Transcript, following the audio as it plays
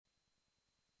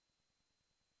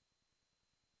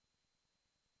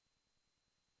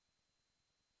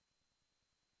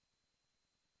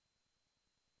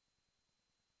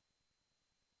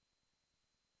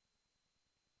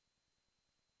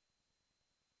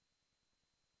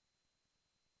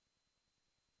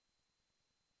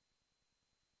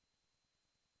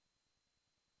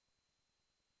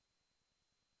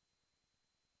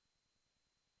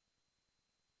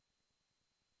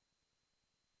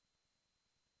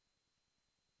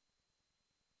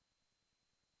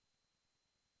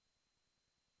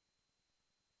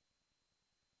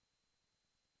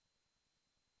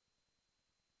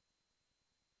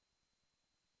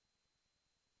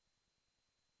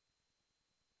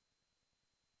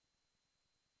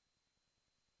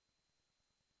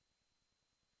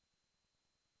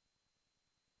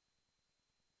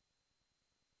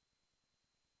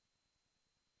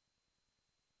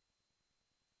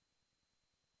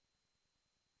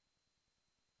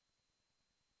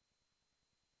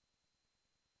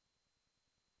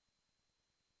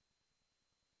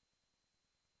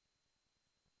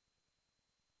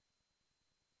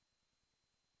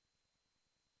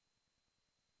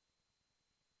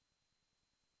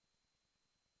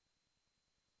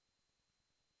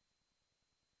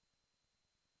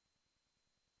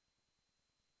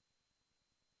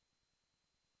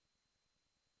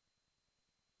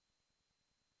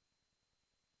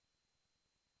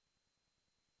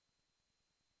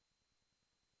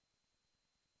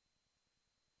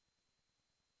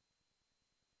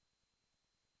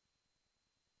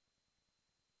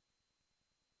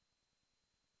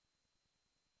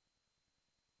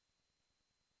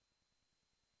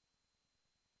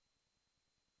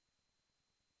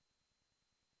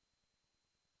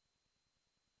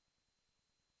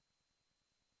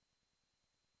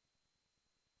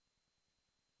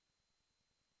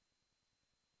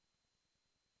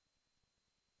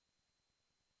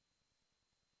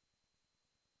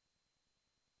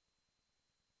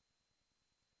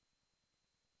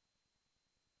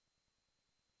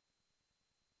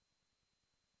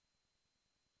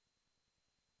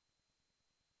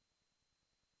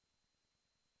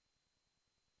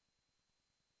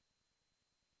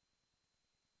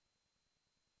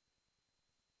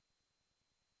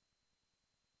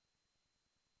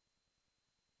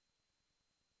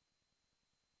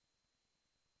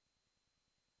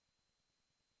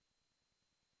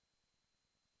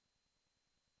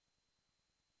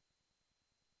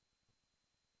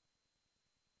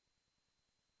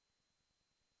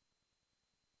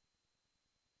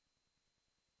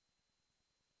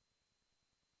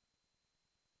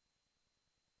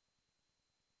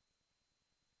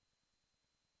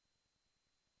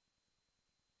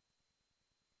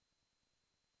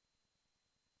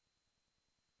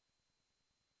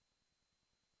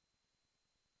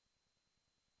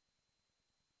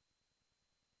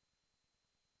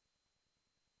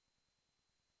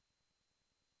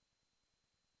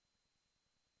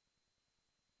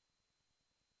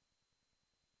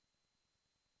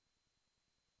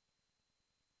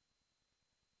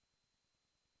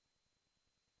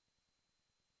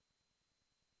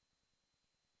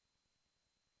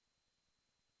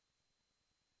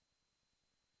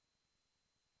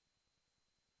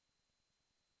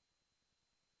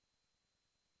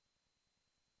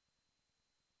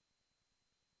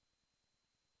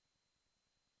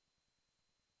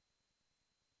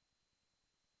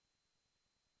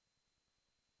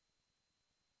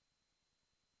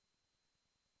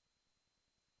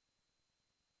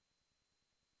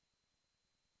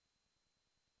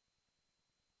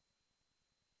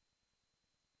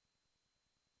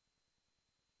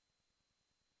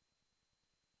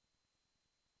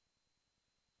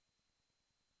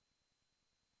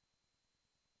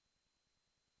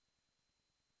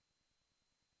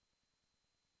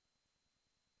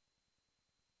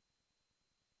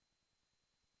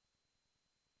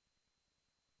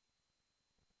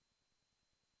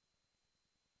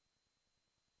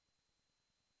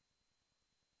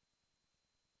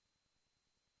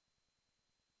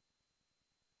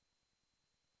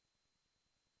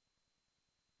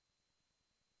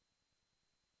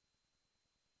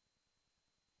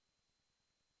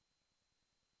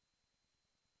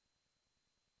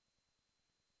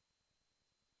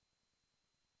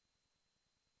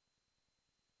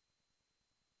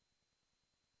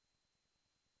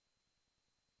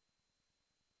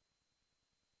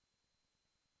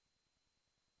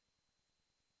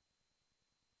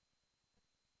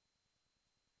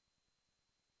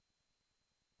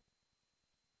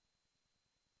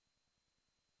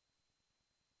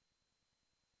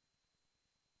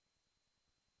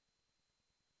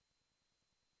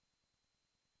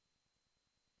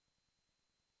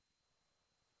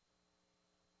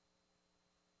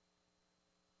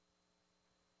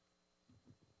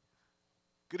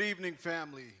Good evening,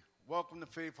 family. Welcome to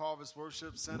Faith Harvest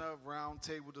Worship Center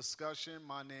Roundtable Discussion.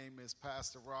 My name is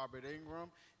Pastor Robert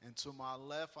Ingram, and to my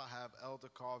left I have Elder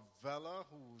Carvella,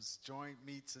 who's joined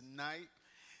me tonight.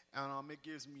 And it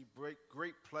gives me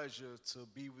great pleasure to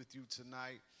be with you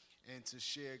tonight and to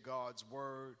share God's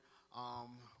word.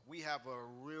 We have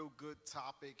a real good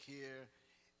topic here,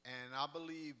 and I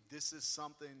believe this is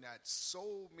something that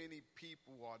so many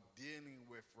people are dealing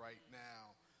with right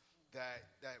now.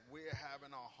 That we're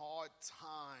having a hard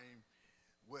time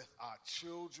with our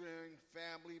children,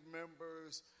 family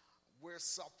members. We're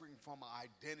suffering from an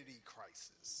identity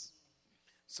crisis.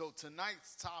 So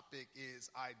tonight's topic is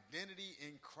identity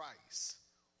in Christ.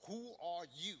 Who are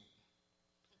you?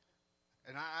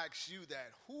 And I ask you that,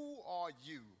 who are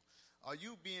you? Are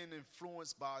you being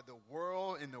influenced by the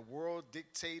world and the world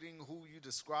dictating who you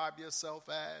describe yourself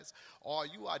as? Or are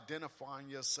you identifying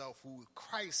yourself who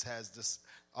Christ has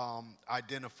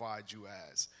identified you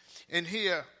as? And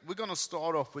here, we're going to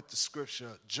start off with the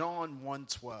scripture, John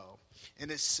 1:12.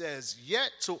 And it says, "Yet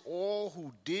to all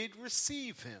who did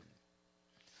receive him,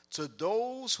 to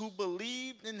those who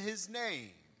believed in his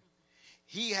name,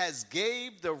 he has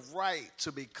gave the right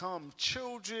to become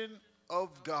children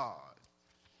of God."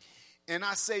 And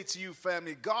I say to you,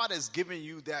 family, God has given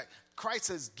you that, Christ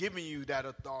has given you that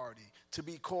authority to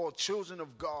be called children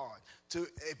of God.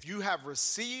 If you have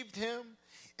received him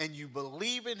and you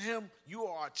believe in him, you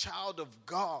are a child of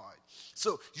God.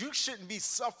 So you shouldn't be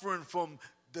suffering from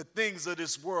the things of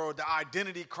this world, the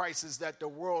identity crisis that the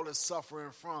world is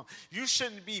suffering from. You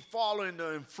shouldn't be following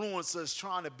the influencers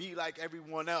trying to be like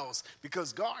everyone else,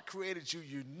 because God created you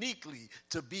uniquely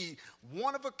to be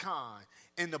one of a kind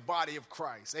in the body of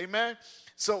Christ. Amen?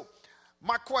 So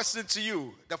my question to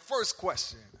you, the first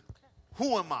question,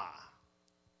 who am I?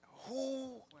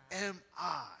 Who am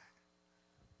I?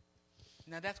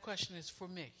 Now that question is for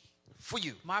me. For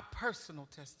you. My personal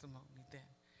testimony then,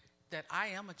 that I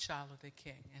am a child of the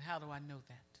King. And how do I know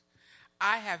that?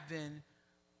 I have been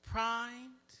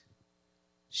primed,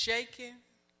 shaken,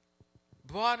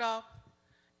 brought up,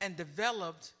 and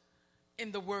developed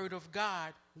in the Word of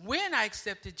God when I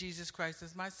accepted Jesus Christ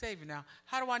as my Savior. Now,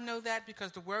 how do I know that?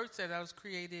 Because the Word said I was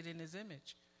created in his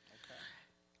image. Okay.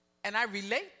 And I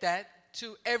relate that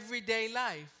to everyday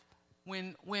life.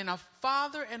 When a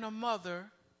father and a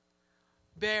mother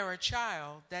bear a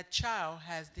child, that child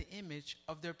has the image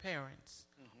of their parents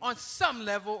on some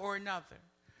level or another.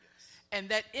 Yes. And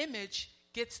that image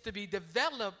gets to be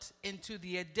developed into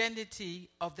the identity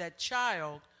of that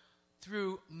child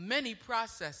through many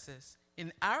processes.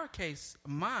 In our case,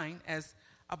 mine, as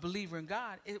a believer in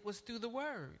God, it was through the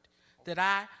Word that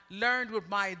I learned what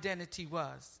my identity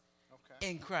was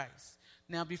in Christ.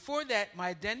 Now, before that, my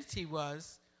identity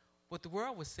was what the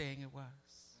world was saying it was.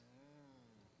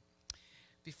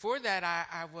 Before that,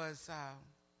 I was,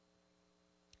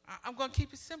 I'm going to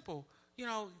keep it simple. You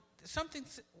know, something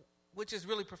which is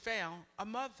really profound, a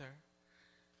mother.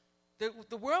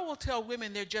 The world will tell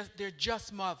women they're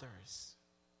just mothers.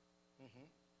 Mm-hmm.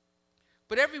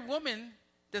 But every woman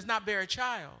does not bear a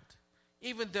child,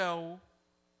 even though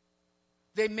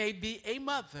they may be a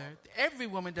mother. Every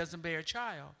woman doesn't bear a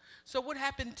child. So what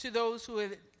happened to those who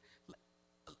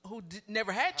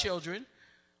never had children?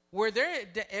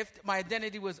 If my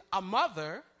identity was a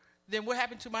mother, then what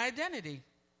happened to my identity?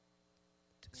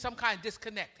 Some kind of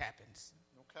disconnect happens.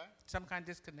 Okay. Some kind of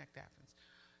disconnect happens.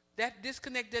 That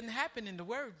disconnect doesn't happen in the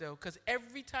Word, though, because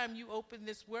every time you open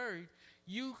this Word,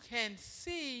 you can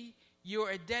see your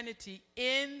identity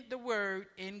in the Word,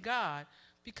 in God,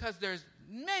 because there's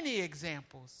many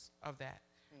examples of that.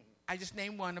 Mm-hmm. I just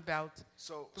named one about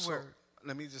the Word.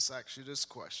 Let me just ask you this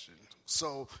question.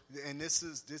 So, and this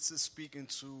is speaking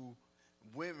to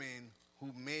women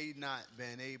who may not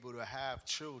been able to have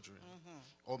children,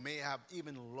 or may have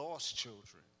even lost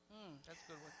children. That's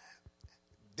a good one.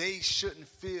 They shouldn't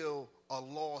feel a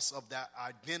loss of that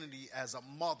identity as a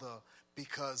mother,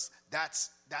 because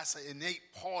that's an innate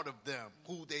part of them,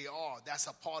 who they are. That's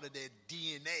a part of their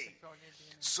DNA.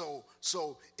 So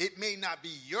it may not be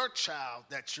your child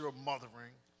that you're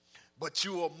mothering, but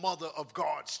you're a mother of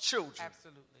God's children.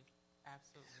 Absolutely.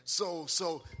 So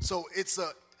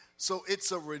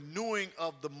it's a renewing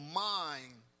of the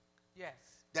mind. Yes.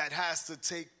 That has to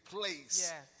take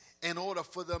place. Yes. In order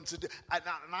for them to do, and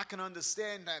I can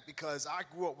understand that, because I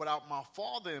grew up without my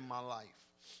father in my life,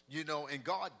 you know, and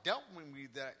God dealt with me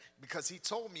that, because he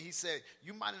told me, he said,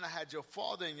 you might not have had your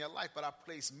father in your life, but I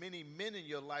placed many men in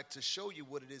your life to show you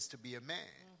what it is to be a man.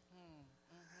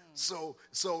 So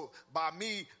by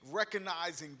me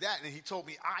recognizing that, and he told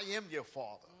me, I am your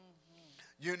father.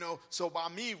 You know, so by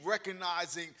me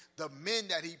recognizing the men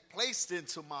that he placed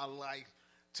into my life,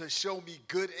 to show me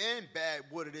good and bad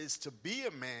what it is to be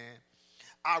a man,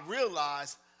 I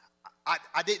realized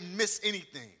I didn't miss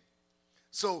anything.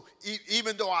 So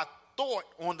even though I thought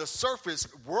on the surface,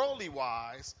 worldly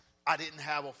wise, I didn't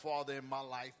have a father in my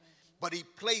life, but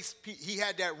he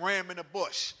had that ram in the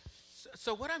bush.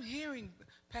 So what I'm hearing,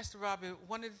 Pastor Robert,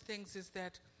 one of the things is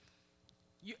that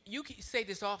you say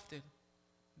this often,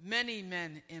 many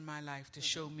men in my life to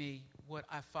show me what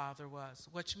our father was,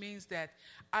 which means that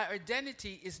our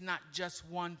identity is not just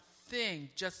one thing,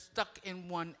 just stuck in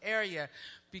one area.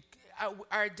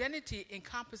 Our identity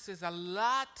encompasses a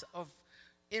lot of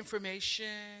information,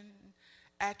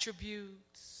 attributes,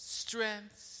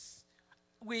 strengths,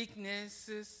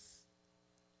 weaknesses,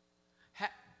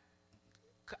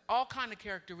 all kind of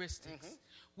characteristics,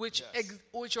 which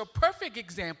are perfect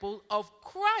example of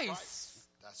Christ.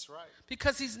 That's right.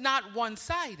 Because he's not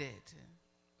one-sided.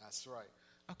 That's right.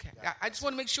 Okay. I just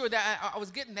want to make sure that I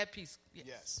was getting that piece.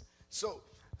 Yes. So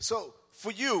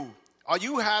for you, are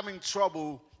you having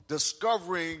trouble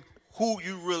discovering who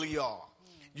you really are?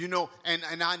 You know, and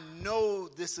I know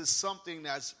this is something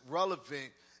that's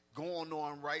relevant going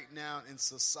on right now in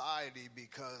society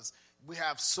because we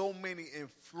have so many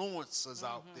influencers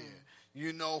out there,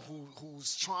 you know,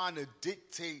 who's trying to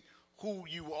dictate who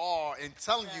you are and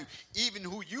telling you even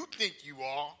who you think you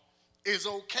are is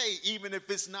okay, even if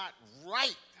it's not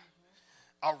right.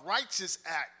 A righteous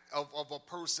act of a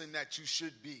person that you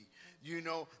should be, you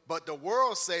know. But the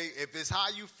world say if it's how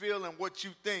you feel and what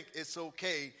you think, it's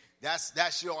okay.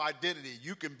 That's your identity.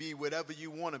 You can be whatever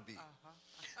you want to be.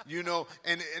 You know,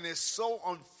 and it's so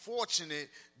unfortunate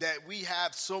that we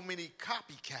have so many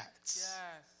copycats. Yes.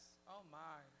 Oh, my.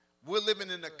 We're living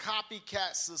in a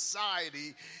copycat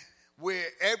society where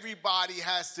everybody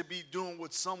has to be doing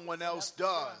what someone else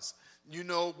does. You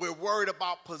know, we're worried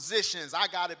about positions. I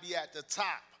got to be at the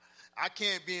top. I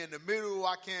can't be in the middle.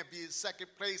 I can't be in second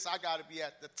place. I got to be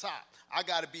at the top. I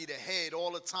got to be the head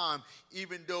all the time,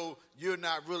 even though you're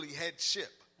not really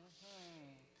headship.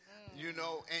 You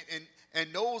know, and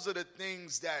those are the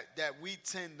things that we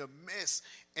tend to miss.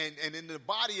 And in the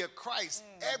body of Christ,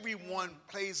 everyone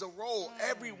plays a role.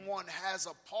 Everyone has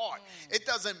a part. It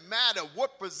doesn't matter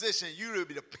what position. You could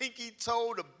be the pinky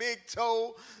toe, the big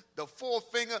toe, the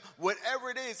forefinger,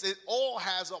 whatever it is. It all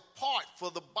has a part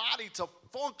for the body to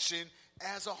function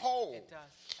as a whole. It does.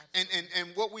 And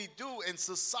what we do in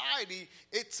society,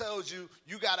 it tells you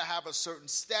got to have a certain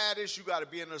status, you got to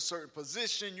be in a certain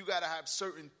position, you got to have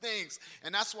certain things.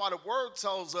 And that's why the word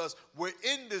tells us we're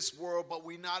in this world, but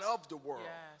we're not of the world.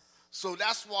 Yes. So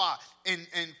that's why in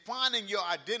finding your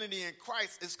identity in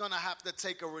Christ, it's going to have to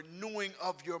take a renewing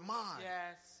of your mind.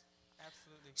 Yes,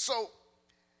 absolutely. So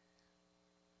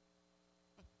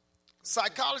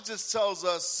psychologists tells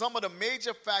us some of the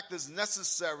major factors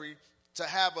necessary to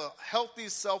have a healthy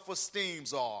self-esteem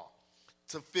are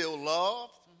to feel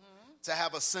loved, to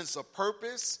have a sense of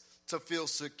purpose, to feel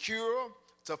secure,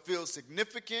 to feel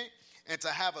significant, and to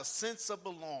have a sense of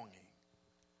belonging.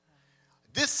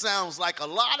 This sounds like a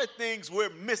lot of things we're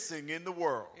missing in the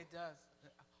world. It does.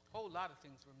 A whole lot of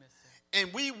things we're missing.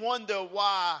 And we wonder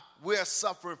why we're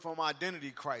suffering from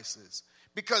identity crisis.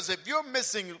 Because if you're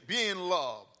missing being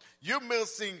loved, you're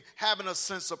missing having a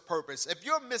sense of purpose. If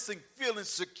you're missing feeling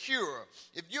secure,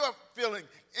 if you're feeling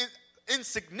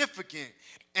insignificant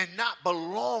and not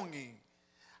belonging,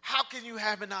 how can you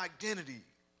have an identity?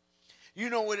 You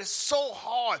know, it is so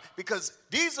hard because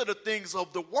these are the things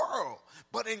of the world.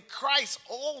 But in Christ,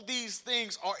 all these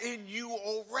things are in you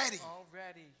already.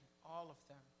 Already, all of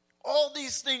them. All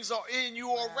these things are in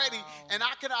you already. And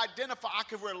I can identify, I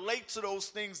can relate to those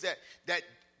things that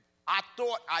I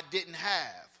thought I didn't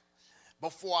have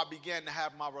before I began to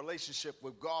have my relationship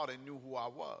with God and knew who I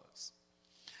was.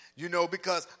 You know,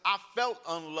 because I felt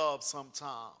unloved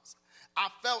sometimes. I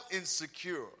felt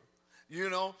insecure. You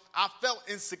know, I felt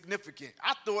insignificant.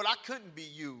 I thought I couldn't be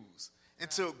used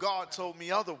until God told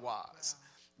me otherwise.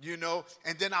 You know,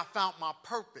 and then I found my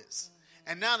purpose.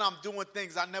 And now I'm doing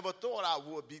things I never thought I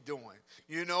would be doing,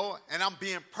 you know, and I'm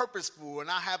being purposeful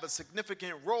and I have a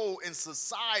significant role in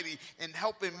society in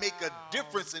helping make a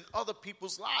difference in other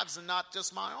people's lives and not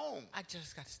just my own. I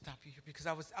just got to stop you here because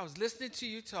I was listening to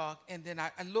you talk and then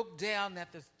I looked down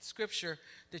at the scripture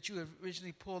that you had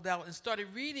originally pulled out and started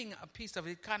reading a piece of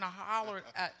it. It kind of hollered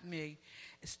at me.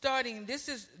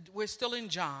 We're still in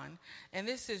John, and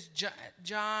this is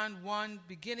John 1,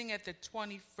 beginning at the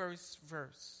 21st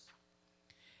verse.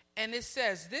 And it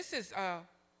says, they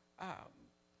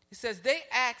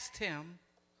asked him,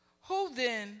 who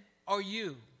then are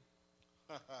you?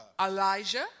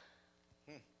 Elijah?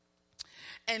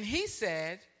 And he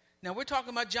said, Now we're talking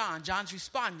about John. John's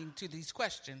responding to these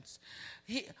questions.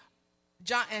 He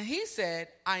said,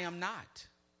 I am not.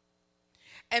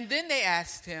 And then they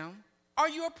asked him, are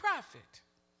you a prophet?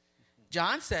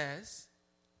 John says,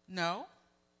 no.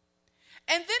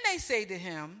 And then they say to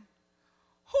him,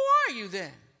 who are you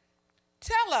then?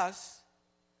 Tell us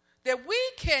that we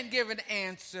can give an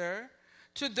answer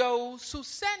to those who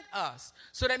sent us.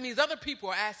 So that means other people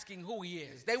are asking who he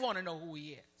is. They want to know who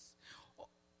he is.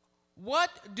 What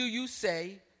do you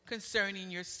say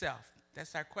concerning yourself?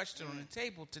 That's our question on the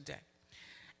table today.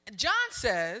 John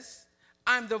says,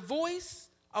 I'm the voice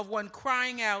of one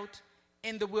crying out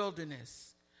in the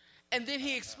wilderness. And then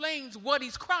he explains what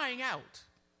he's crying out.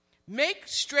 Make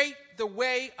straight the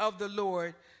way of the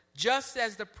Lord, just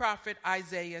as the prophet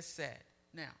Isaiah said.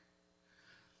 Now,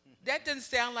 that doesn't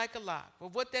sound like a lot,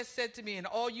 but what that said to me, and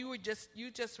all you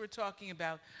just were talking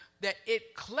about, that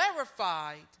it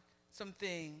clarified some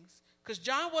things, because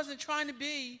John wasn't trying to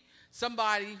be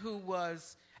somebody who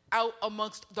was out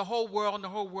amongst the whole world and the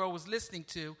whole world was listening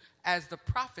to, as the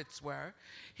prophets were.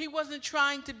 He wasn't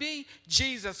trying to be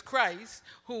Jesus Christ,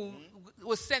 who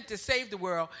was sent to save the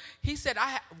world. He said, I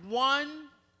have one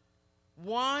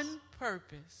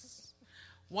purpose.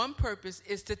 One purpose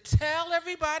is to tell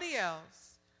everybody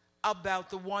else about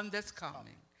the one that's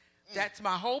coming. That's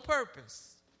my whole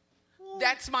purpose.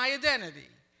 That's my identity.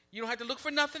 You don't have to look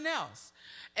for nothing else.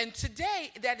 And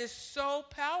today, that is so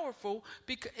powerful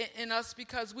in us,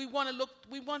 because we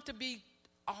want to be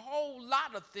a whole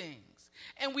lot of things.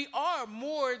 And we are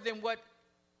more than what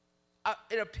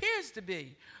it appears to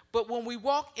be. But when we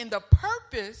walk in the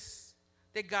purpose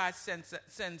that God sends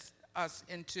us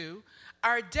into,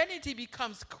 our identity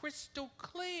becomes crystal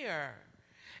clear.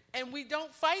 And we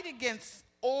don't fight against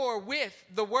or with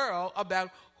the world about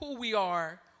who we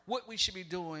are, what we should be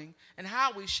doing, and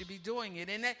how we should be doing it.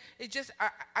 And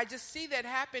I just see that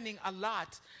happening a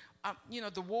lot.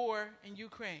 The war in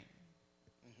Ukraine.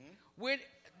 Mm-hmm.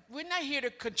 We're not here to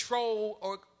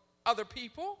control other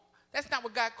people. That's not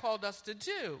what God called us to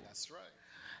do. That's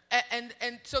right.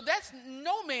 And so that's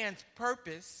no man's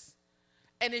purpose.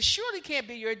 And it surely can't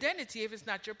be your identity if it's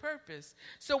not your purpose.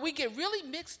 So we get really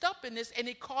mixed up in this, and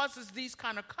it causes these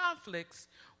kind of conflicts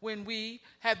when we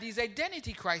have these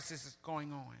identity crises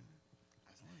going on.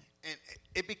 And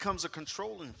it becomes a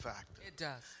controlling factor. It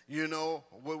does.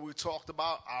 What we talked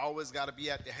about, I always got to be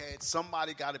at the head.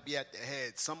 Somebody got to be at the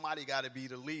head. Somebody got to be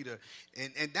the leader.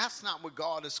 And that's not what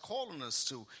God is calling us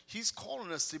to. He's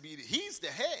calling us to be, he's the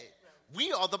head.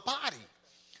 We are the body.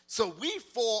 So we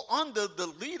fall under the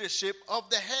leadership of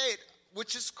the head,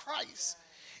 which is Christ.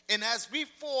 And as we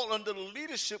fall under the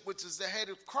leadership, which is the head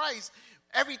of Christ,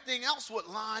 everything else would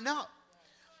line up.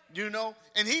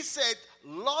 And he said,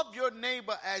 love your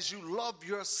neighbor as you love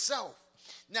yourself.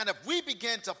 Now, if we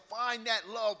begin to find that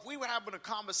love, we were having a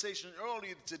conversation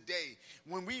earlier today.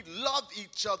 When we love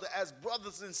each other as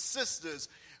brothers and sisters,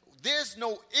 there's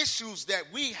no issues that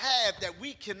we have that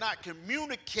we cannot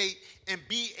communicate and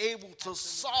be able to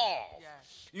solve.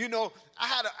 Yes. I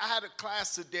had a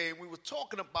class today, and we were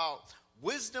talking about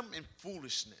wisdom and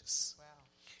foolishness.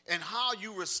 Wow. And how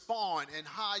you respond, and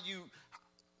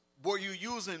were you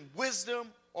using wisdom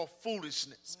or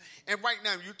foolishness? Mm-hmm. And right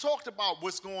now, you talked about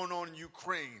what's going on in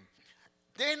Ukraine.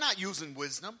 They're not using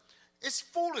wisdom. It's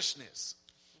foolishness.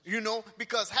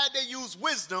 Because had they used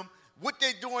wisdom, what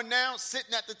they're doing now,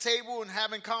 sitting at the table and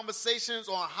having conversations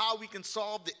on how we can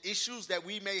solve the issues that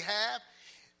we may have,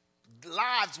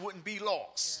 lives wouldn't be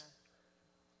lost.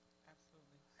 Yeah.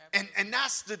 Absolutely. And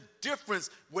that's the difference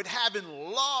with having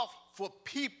love for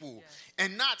people,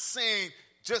 and not saying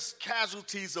just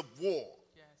casualties of war.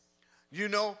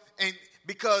 Yes. And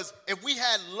because if we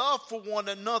had love for one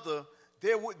another,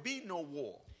 there would be no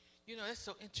war. That's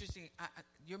so interesting.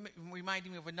 You're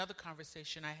reminding me of another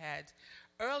conversation I had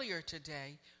earlier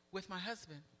today with my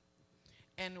husband.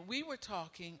 And we were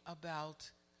talking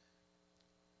about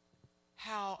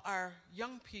how our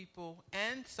young people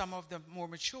and some of the more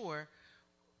mature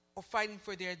are fighting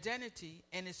for their identity,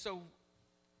 and it's so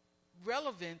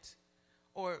relevant,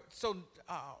 or so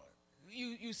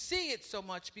you see it so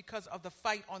much because of the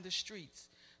fight on the streets,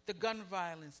 the gun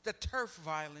violence, the turf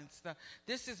violence,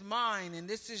 this is mine and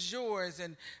this is yours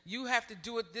and you have to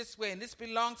do it this way and this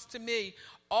belongs to me,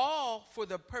 all for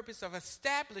the purpose of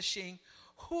establishing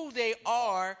who they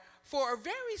are for a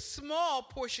very small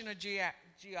portion of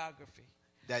geography.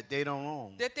 That they don't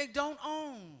own. That they don't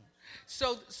own.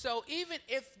 So even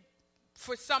if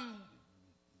for some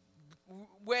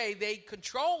way they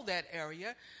control that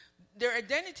area, their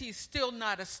identity is still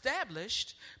not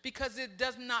established because it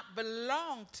does not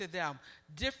belong to them.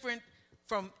 Different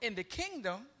from in the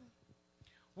kingdom,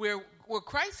 where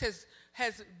Christ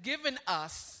has given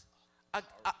us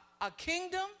a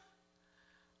kingdom,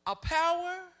 a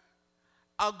power,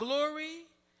 a glory,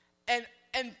 and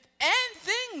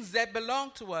things that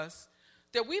belong to us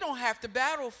that we don't have to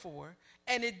battle for,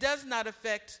 and it does not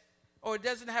affect or it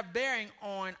doesn't have bearing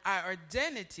on our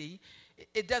identity.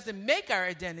 It doesn't make our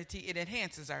identity, it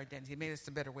enhances our identity. Maybe it's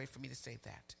a better way for me to say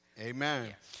that. Amen.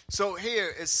 Yeah. So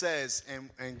here it says,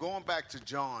 and going back to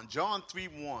John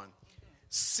 3:1,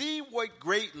 see what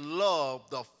great love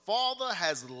the Father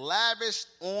has lavished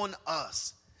on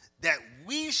us, that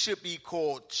we should be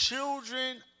called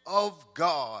children of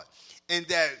God, and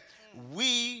that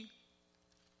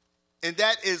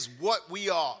is what we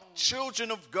are,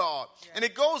 children of God. Yeah. And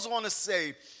it goes on to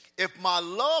say, if my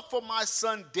love for my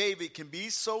son David can be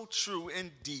so true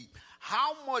and deep,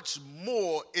 how much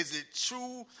more is it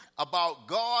true about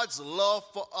God's love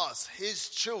for us, his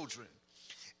children?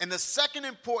 And the second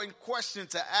important question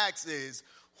to ask is,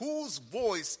 whose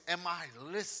voice am I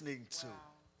listening to? Wow.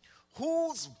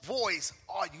 Whose voice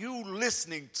are you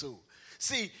listening to?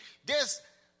 See,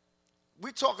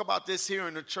 we talk about this here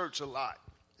in the church a lot.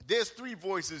 There's 3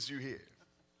 voices you hear,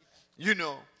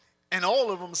 and all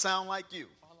of them sound like you.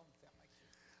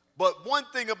 But one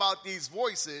thing about these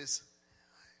voices,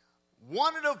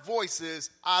 one of the voices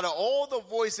out of all the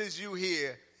voices you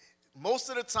hear, most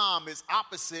of the time is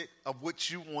opposite of what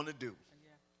you want to do.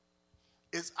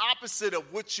 It's opposite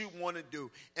of what you want to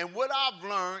do. And what I've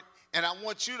learned, and I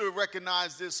want you to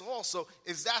recognize this also,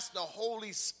 is that's the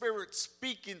Holy Spirit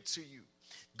speaking to you.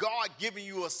 God giving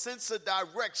you a sense of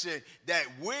direction that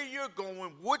where you're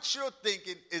going, what you're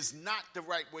thinking is not the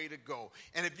right way to go.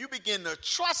 And if you begin to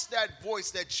trust that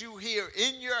voice that you hear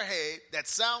in your head that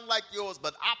sound like yours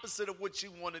but opposite of what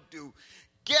you want to do,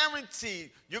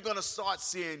 guaranteed you're going to start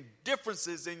seeing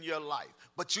differences in your life.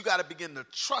 But you got to begin to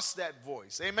trust that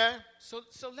voice. Amen? So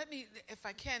let me, if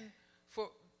I can,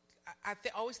 I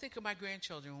always think of my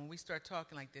grandchildren when we start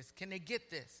talking like this. Can they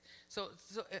get this? So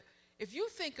if you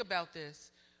think about this,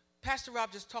 Pastor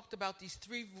Rob just talked about these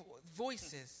 3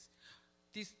 voices,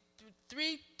 these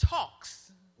 3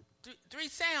 talks, 3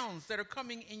 sounds that are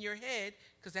coming in your head,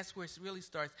 because that's where it really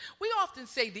starts. We often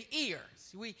say the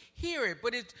ears. We hear it,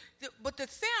 but the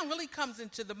sound really comes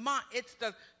into the mind. It's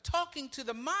the talking to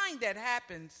the mind that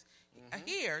happens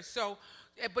here. So,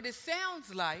 but it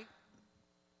sounds like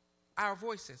our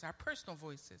voices, our personal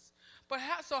voices. But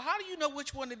how do you know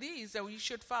which one of these that you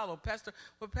should follow?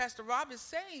 What Pastor Rob is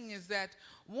saying is that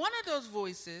one of those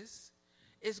voices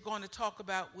is going to talk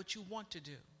about what you want to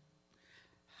do,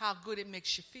 how good it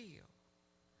makes you feel,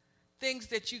 things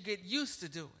that you get used to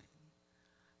doing,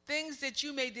 things that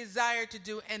you may desire to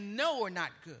do and know are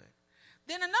not good.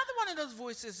 Then another one of those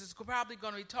voices is probably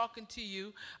going to be talking to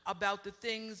you about the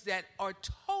things that are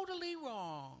totally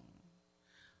wrong.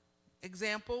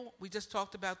 Example, we just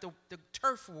talked about the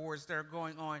turf wars that are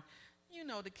going on.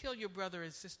 To kill your brother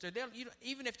and sister.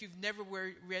 Even if you've never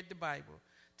read the Bible,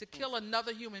 to kill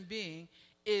another human being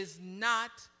is not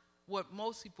what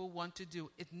most people want to do.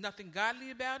 It's nothing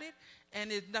godly about it, and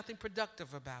there's nothing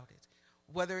productive about it.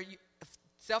 Whether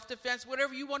self-defense,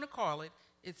 whatever you want to call it,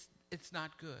 it's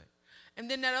not good. And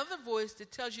then that other voice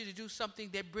that tells you to do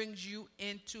something that brings you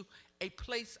into a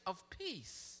place of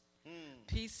peace.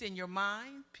 Peace in your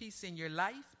mind, peace in your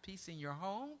life, peace in your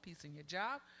home, peace in your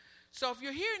job. So if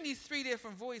you're hearing these 3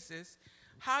 different voices,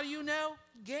 how do you know?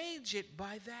 Gauge it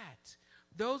by that.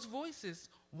 Those voices,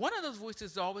 one of those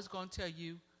voices is always going to tell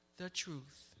you the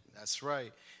truth. That's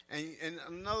right. And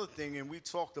another thing, and we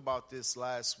talked about this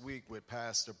last week with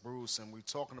Pastor Bruce, and we're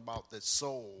talking about the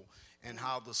soul and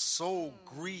how the soul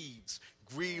grieves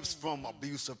from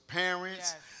abusive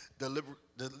parents,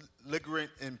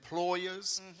 belligerent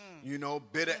employers,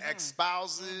 bitter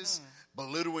ex-spouses,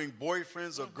 belittling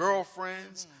boyfriends or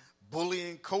girlfriends,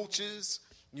 bullying coaches,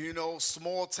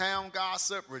 small town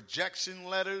gossip, rejection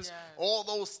letters. All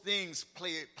those things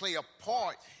play a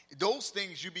part. Those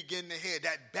things you begin to hear,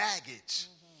 that baggage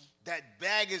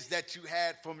that you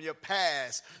had from your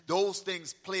past, those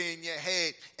things play in your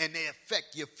head and they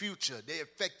affect your future. They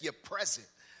affect your present.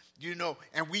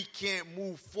 And we can't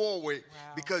move forward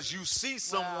because you see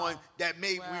someone that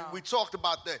we talked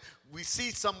about that. We see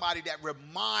somebody that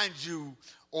reminds you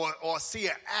or see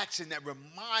an action that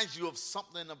reminds you of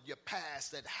something of your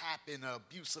past that happened, an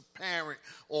abusive parent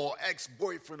or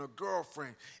ex-boyfriend or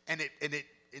girlfriend, and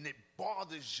it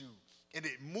bothers you. And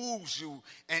it moves you,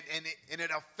 and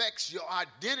it affects your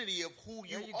identity of who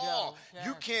you are. Yes.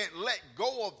 You can't let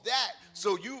go of that,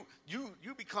 so you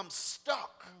become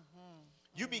stuck.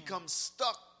 You become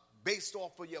stuck based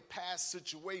off of your past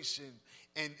situation,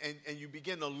 and you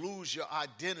begin to lose your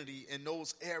identity in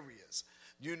those areas.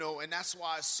 You know, and that's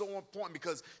why it's so important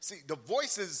because, see, the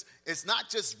voices, it's not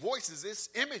just voices, it's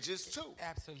images too.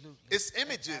 Absolutely. It's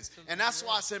images. Absolutely, and that's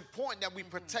why it's important that we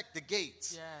protect the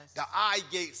gates. Yes. The eye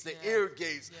gates, the ear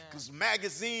gates. Yes. Because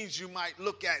magazines you might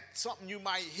look at, something you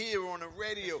might hear on the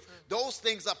radio, those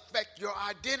things affect your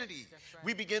identity. Right.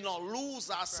 We begin to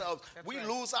lose ourselves. Right. We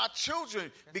lose our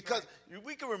children because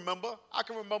we can remember, I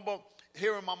can remember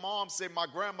hearing my mom say, my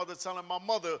grandmother telling my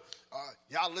mother,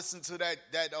 y'all listen to that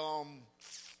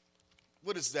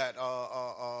what is that?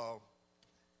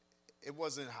 It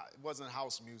wasn't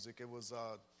house music. It was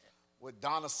with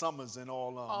Donna Summers and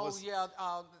all.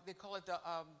 They call it the.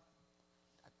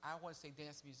 I want to say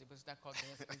dance music, but it's not called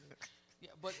dance music. Yeah,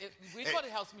 but we call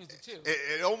it house music too.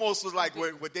 It almost was like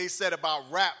what they said about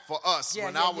rap for us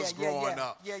when I was growing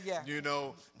up. Yeah. You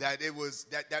know, that it was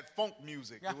that funk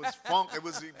music. It was funk. It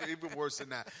was even worse than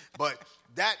that. But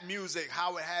that music,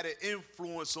 how it had an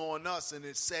influence on us, and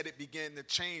it said it began to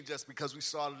change us because we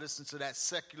started listening to that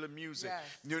secular music. Yes.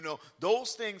 You know,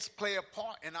 those things play a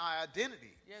part in our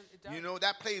identity. Yes, it does. You know,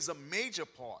 that plays a major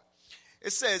part.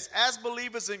 It says, as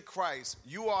believers in Christ,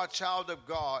 you are a child of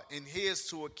God and heirs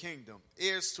to a kingdom.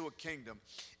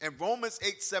 In Romans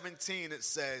 8:17, it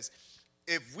says,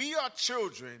 if we are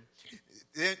children,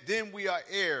 then we are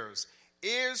heirs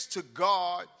to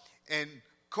God and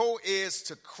co-heirs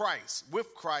to Christ,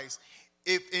 with Christ,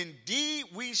 if indeed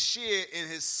we share in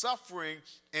his suffering,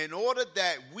 in order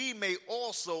that we may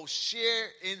also share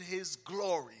in his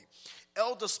glory.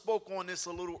 Elder spoke on this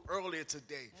a little earlier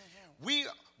today. We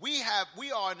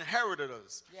are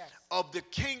inheritors of the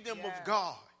kingdom of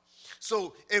God.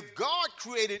 So if God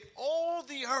created all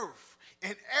the earth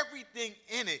and everything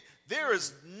in it, there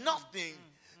is nothing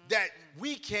that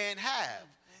we can't have.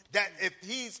 That if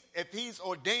he's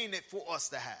ordained it for us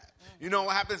to have. You know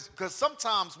what happens? Because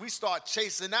sometimes we start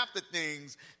chasing after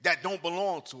things that don't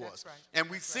belong to us. Right. And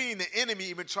we've seen the enemy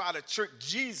even try to trick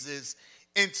Jesus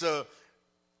into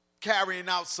carrying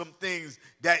out some things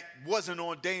that wasn't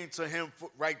ordained to him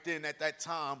right then at that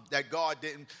time, that God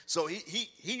didn't. So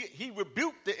he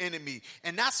rebuked the enemy.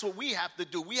 And that's what we have to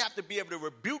do. We have to be able to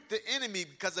rebuke the enemy,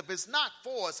 because if it's not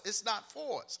for us, it's not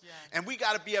for us. Yes. And we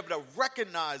got to be able to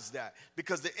recognize that,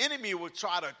 because the enemy will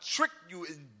try to trick you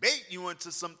and bait you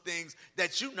into some things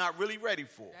that you're not really ready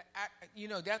for.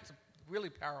 That's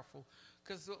really powerful,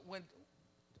 because when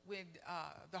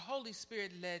the Holy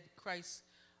Spirit led Christ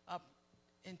up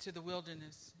into the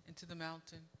wilderness, into the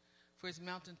mountain, for his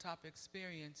mountaintop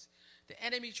experience, the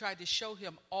enemy tried to show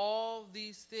him all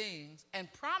these things and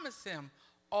promise him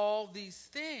all these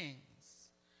things.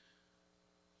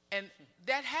 And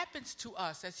that happens to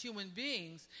us as human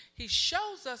beings. He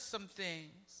shows us some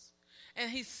things,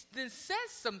 and he then says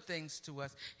some things to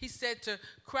us. He said to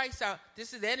Christ,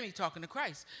 this is the enemy talking to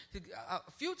Christ.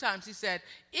 A few times he said,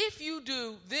 if you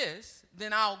do this,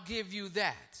 then I'll give you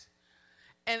that.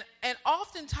 And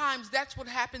oftentimes that's what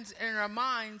happens in our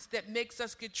minds that makes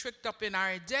us get tricked up in our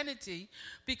identity,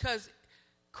 because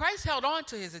Christ held on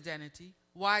to his identity.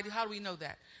 Why? How do we know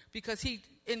that? Because he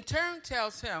in turn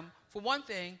tells him, for one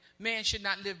thing, man should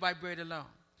not live by bread alone.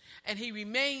 And he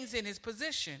remains in his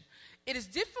position. It is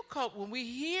difficult when we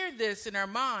hear this in our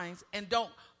minds and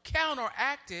don't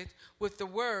counteract it with the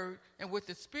word and with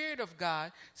the Spirit of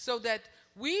God, so that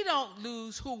we don't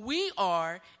lose who we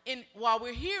are while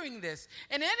we're hearing this.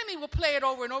 And the enemy will play it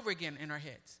over and over again in our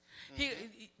heads.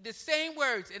 The same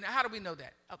words. And how do we know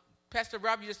that? Pastor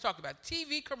Rob, you just talked about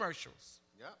TV commercials.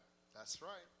 Yeah, that's right.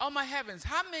 Oh, my heavens.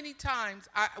 How many times,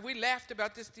 we laughed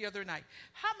about this the other night.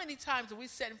 How many times have we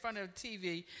sat in front of the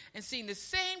TV and seen the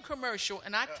same commercial,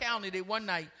 and I counted it one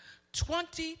night,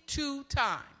 22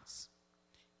 times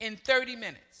in 30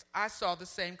 minutes. I saw the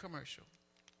same commercial.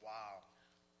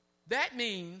 That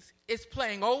means it's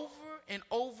playing over and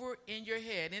over in your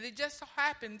head. And it just so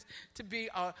happens to be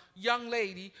a young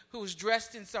lady who's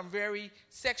dressed in some very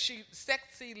sexy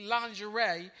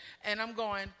lingerie. And I'm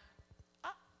going,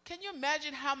 can you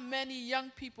imagine how many young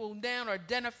people now are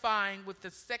identifying with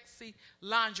the sexy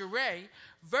lingerie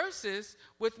versus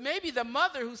with maybe the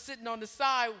mother who's sitting on the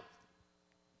side,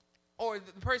 or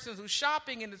the person who's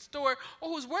shopping in the store, or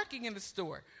who's working in the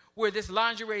store where this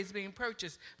lingerie is being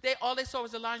purchased. All they saw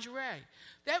was the lingerie.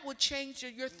 That would change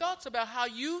your thoughts about how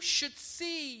you should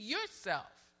see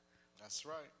yourself. That's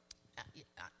right.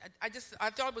 I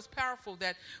thought it was powerful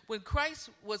that when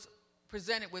Christ was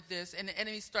presented with this and the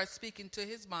enemy starts speaking to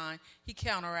his mind, he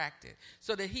counteracted,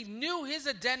 so that he knew his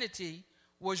identity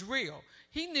was real.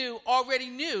 He already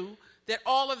knew that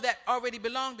all of that already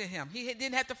belonged to him. He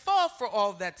didn't have to fall for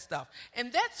all that stuff.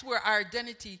 And that's where our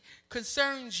identity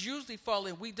concerns usually fall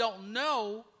in. We don't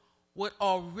know what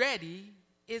already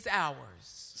is ours.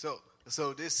 So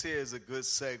So this here is a good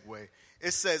segue.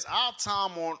 It says, our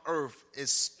time on earth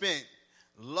is spent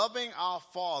loving our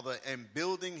Father and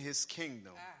building his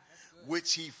kingdom,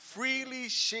 which he freely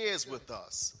shares with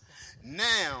us.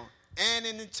 Now and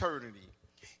in eternity,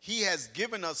 he has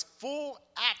given us full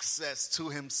access to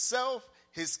himself,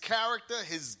 his character,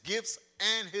 his gifts,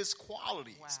 and his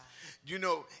qualities. Wow. You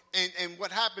know, and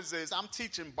what happens is I'm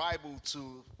teaching Bible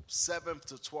to 7th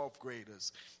to 12th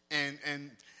graders. And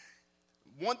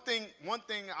one thing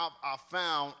I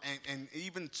found, and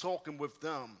even talking with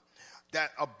them,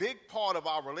 that a big part of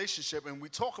our relationship, and we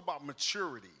talk about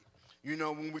maturity, you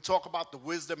know, when we talk about the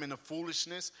wisdom and the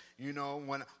foolishness, you know,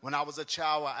 when I was a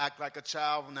child, I act like a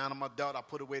child. Now I'm an adult, I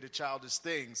put away the childish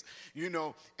things, you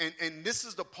know, and this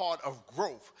is the part of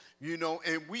growth, you know,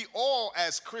 and we all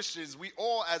as Christians, we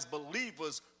all as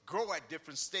believers grow at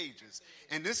different stages.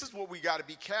 And this is what we got to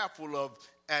be careful of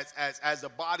as the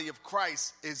body of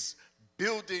Christ is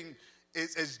building,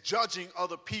 is judging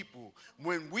other people.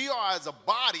 When we are as a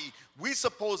body, we're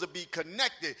supposed to be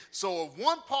connected. So if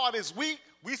one part is weak,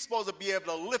 we're supposed to be able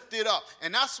to lift it up.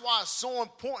 And that's why it's so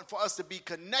important for us to be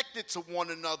connected to one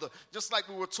another. Just like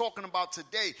we were talking about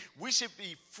today, we should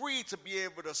be free to be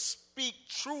able to speak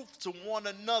truth to one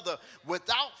another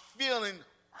without feeling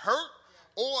hurt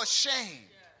or ashamed.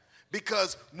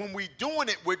 Because when we're doing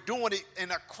it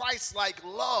in a Christ-like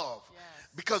love.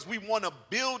 Because we want to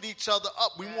build each other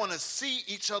up. We want to see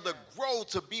each other grow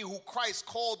to be who Christ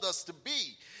called us to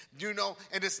be. You know,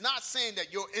 and it's not saying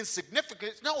that you're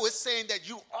insignificant. No, it's saying that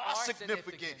you are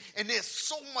significant. And there's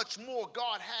so much more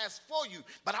God has for you.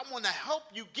 But I want to help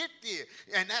you get there.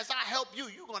 And as I help you,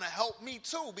 you're going to help me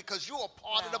too, because you're a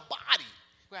part of the body.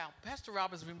 Well, Pastor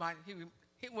Rob is reminded,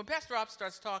 when Pastor Rob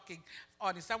starts talking,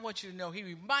 audience, I want you to know he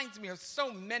reminds me of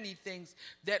so many things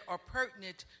that are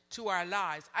pertinent to our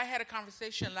lives. I had a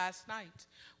conversation last night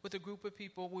with a group of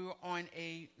people. We were on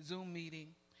a Zoom meeting,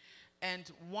 and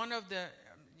one of the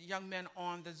young men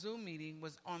on the Zoom meeting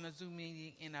was on a Zoom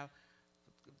meeting in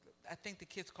I think the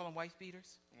kids call them wife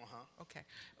beaters. Okay,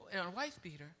 in a wife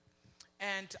beater,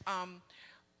 and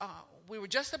we were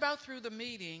just about through the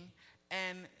meeting,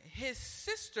 and his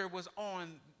sister was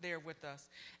on there with us.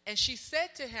 And she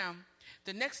said to him,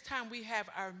 the next time we have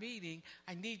our meeting,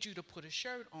 I need you to put a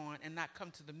shirt on and not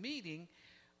come to the meeting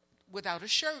without a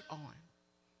shirt on.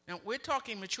 Now, we're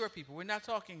talking mature people. We're not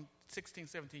talking 16,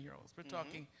 17-year-olds. We're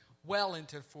talking well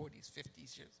into 40s,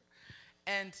 50s years.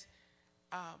 And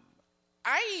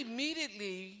I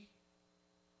immediately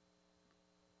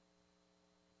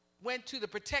went to the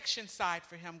protection side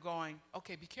for him, going,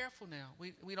 okay, be careful now.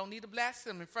 We don't need to blast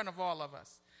him in front of all of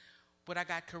us. But I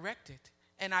got corrected.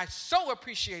 And I so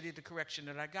appreciated the correction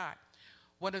that I got.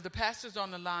 One of the pastors on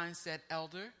the line said,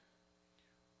 Elder,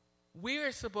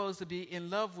 we're supposed to be in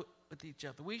love with each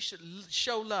other. We should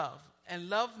show love.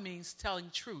 And love means telling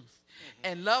truth.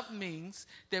 And love means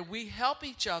that we help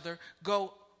each other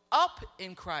go up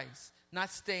in Christ, not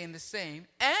staying the same.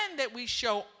 And that we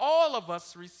show all of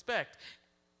us respect.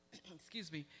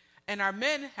 Excuse me. And our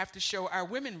men have to show our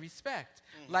women respect,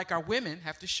 like our women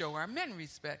have to show our men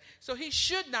respect. So he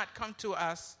should not come to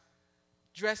us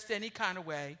dressed any kind of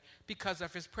way because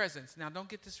of his presence. Now, don't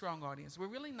get this wrong, audience. We're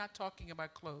really not talking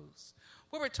about clothes.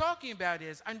 What we're talking about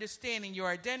is understanding your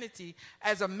identity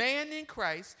as a man in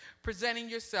Christ, presenting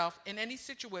yourself in any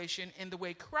situation in the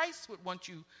way Christ would want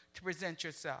you to present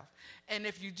yourself. And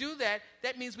if you do that,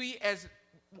 that means we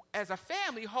as a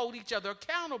family hold each other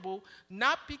accountable,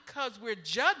 not because we're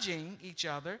judging each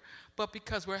other, but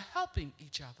because we're helping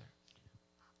each other.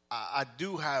 I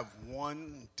do have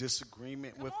one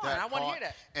disagreement with that part. I want to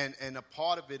hear that. And a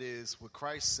part of it is what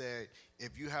Christ said,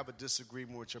 if you have a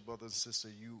disagreement with your brother and sister,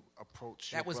 you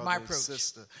approach your brother and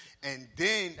sister. And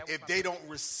then if they don't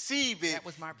receive it,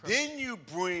 then you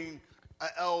bring an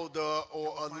elder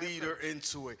or a leader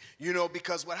into it. You know,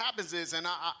 because what happens is, and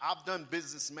I've done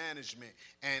business management,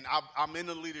 and I'm in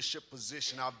a leadership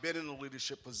position. I've been in a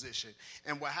leadership position.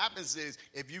 And what happens is,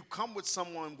 if you come with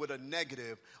someone with a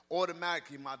negative,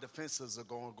 automatically my defenses are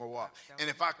going to go up. And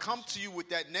if I come to you with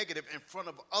that negative in front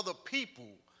of other people,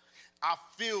 I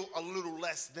feel a little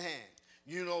less than.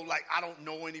 You know, like I don't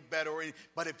know any better.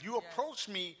 But if you approach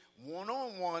me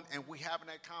one-on-one and we having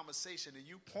that conversation and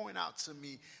you point out to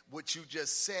me what you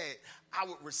just said, I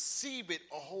would receive it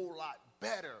a whole lot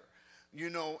better. You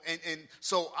know, and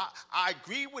so I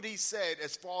agree what he said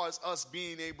as far as us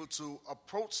being able to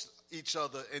approach each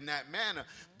other in that manner.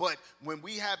 But when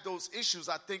we have those issues,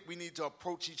 I think we need to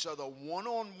approach each other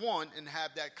one-on-one and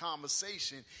have that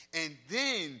conversation. And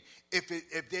then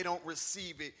if they don't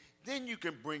receive it, then you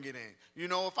can bring it in. You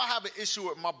know, if I have an issue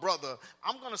with my brother,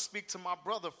 I'm going to speak to my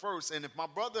brother first. And if my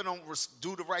brother don't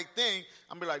do the right thing,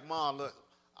 I'm going to be like, Mom, look,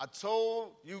 I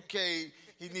told UK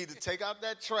he need to take out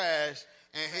that trash,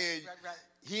 and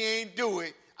he ain't do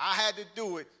it. I had to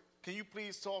do it. Can you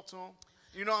please talk to him?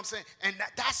 You know what I'm saying? And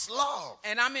that's love.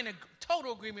 And I'm in a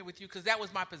total agreement with you, because that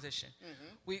was my position.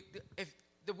 Mm-hmm. If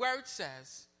the word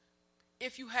says,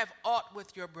 if you have aught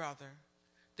with your brother,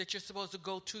 that you're supposed to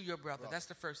go to your brother. Right. That's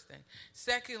the first thing.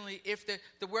 Secondly, if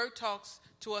the word talks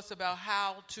to us about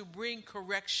how to bring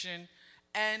correction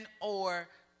and or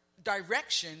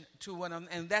direction to one of them,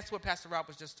 and that's what Pastor Rob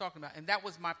was just talking about, and that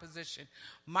was my position.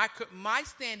 My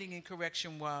standing in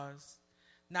correction was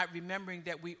not remembering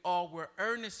that we all were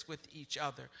earnest with each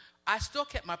other. I still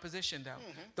kept my position, though.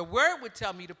 Mm-hmm. The word would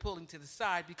tell me to pull him to the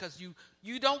side, because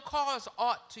you don't cause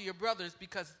aught to your brothers,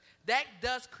 because that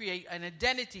does create an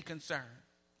identity concern.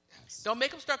 Yes. Don't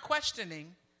make them start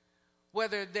questioning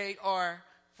whether they are,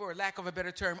 for lack of a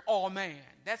better term, all man.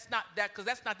 That's not that, because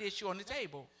that's not the issue on the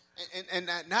table.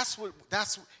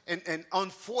 And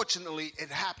unfortunately, it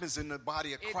happens in the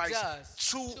body of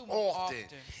Christ too often.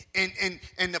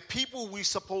 And the people we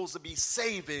supposed to be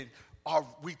saving,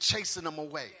 we chasing them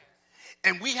away.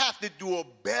 And we have to do a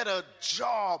better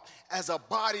job as a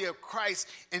body of Christ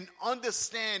in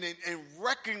understanding and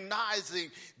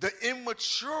recognizing the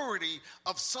immaturity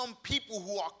of some people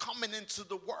who are coming into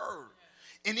the word.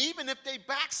 And even if they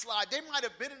backslide, they might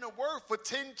have been in the word for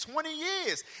 10, 20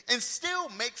 years and still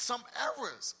make some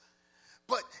errors.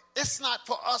 But it's not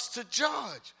for us to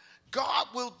judge. God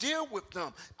will deal with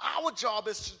them. Our job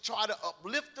is to try to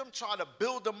uplift them, try to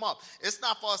build them up. It's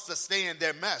not for us to stay in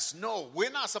their mess. No, we're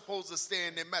not supposed to stay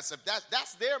in their mess. If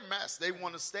that's their mess they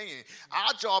want to stay in.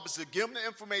 Our job is to give them the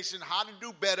information how to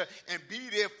do better and be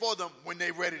there for them when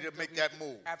they're ready to make that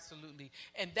move. Absolutely.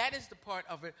 And that is the part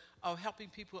of it, of helping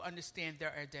people understand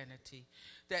their identity.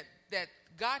 That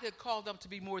God had called them to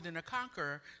be more than a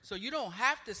conqueror. So you don't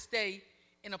have to stay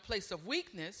in a place of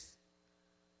weakness,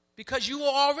 because you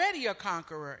are already a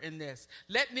conqueror in this.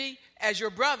 Let me, as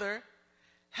your brother,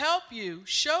 help you,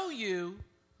 show you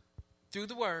through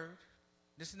the word.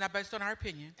 This is not based on our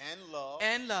opinion.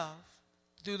 And love.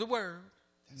 Through the word.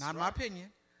 That's not right. My opinion.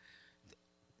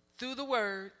 Through the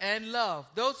word and love.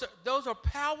 Those are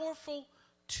powerful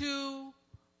two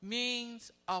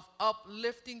means of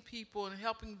uplifting people and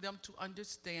helping them to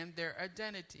understand their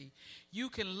identity. You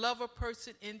can love a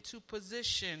person into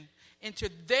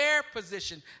their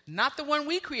position, not the one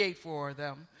we create for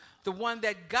them, the one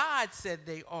that God said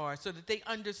they are, so that they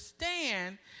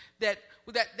understand that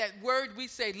word we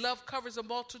say, love covers a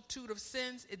multitude of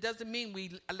sins. It doesn't mean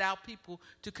we allow people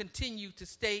to continue to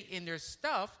stay in their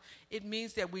stuff. It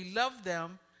means that we love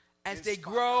them as they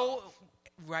grow.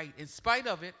 Right, in spite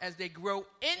of it, as they grow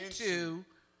into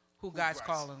who God's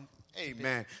calling.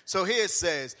 Amen. So here it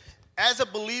says, as a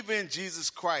believer in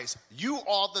Jesus Christ, you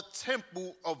are the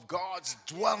temple of God's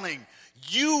dwelling.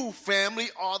 You, family,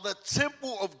 are the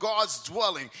temple of God's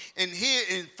dwelling. And here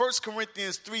in 1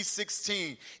 Corinthians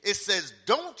 3:16, it says,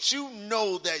 don't you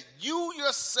know that you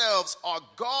yourselves are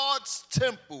God's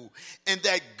temple, and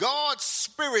that God's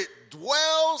Spirit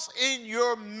dwells in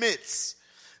your midst?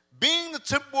 Being the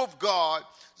temple of God,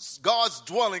 God's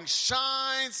dwelling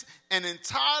shines an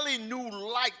entirely new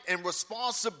light and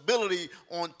responsibility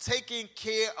on taking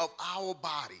care of our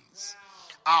bodies,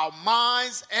 our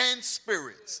minds, and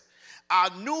spirits. Our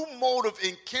new motive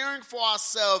in caring for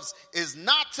ourselves is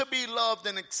not to be loved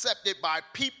and accepted by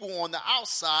people on the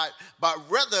outside, but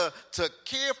rather to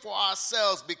care for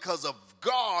ourselves because of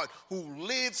God who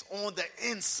lives on the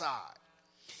inside.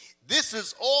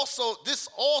 This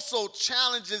also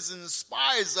challenges and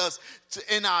inspires us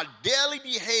in our daily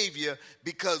behavior,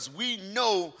 because we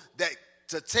know that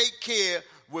to take care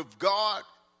with God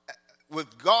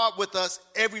with us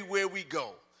everywhere we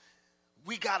go.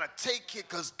 We got to take care,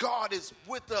 because God is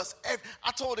with us.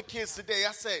 I told the kids today,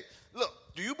 I said, look,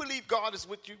 do you believe God is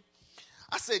with you?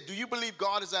 I said, do you believe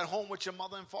God is at home with your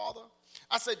mother and father?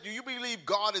 I said, do you believe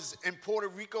God is in Puerto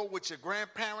Rico with your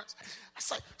grandparents? I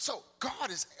said, so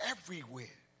God is everywhere.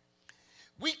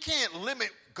 We can't limit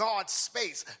God's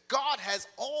space. God has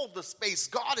all the space.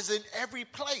 God is in every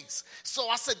place. So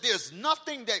I said, there's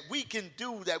nothing that we can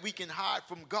do that we can hide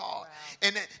from God.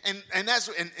 Wow.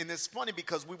 And it's funny,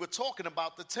 because we were talking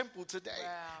about the temple today.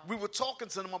 Wow. We were talking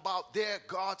to them about their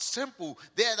God's temple.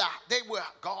 They were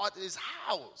God is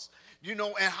housed. You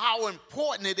know, and how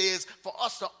important it is for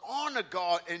us to honor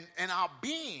God in our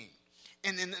being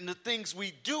and in the things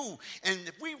we do. And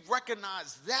if we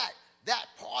recognize that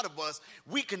part of us,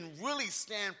 we can really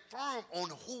stand firm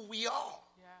on who we are.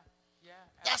 Yeah,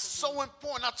 That's so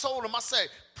important. I told him, I said,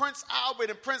 Prince Albert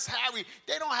and Prince Harry,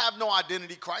 they don't have no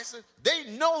identity crisis. They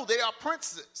know they are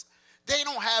princes. They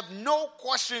don't have no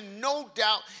question, no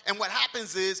doubt. And what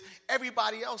happens is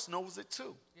everybody else knows it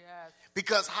too. Yes.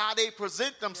 Because how they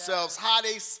present themselves, how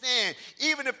they stand,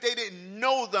 even if they didn't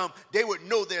know them, they would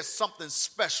know there's something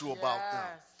special about them.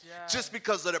 Yes. Just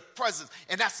because of the presence.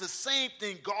 And that's the same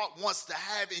thing God wants to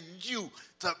have in you.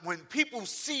 When people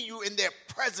see you in their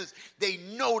presence, they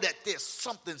know that there's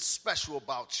something special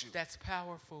about you. That's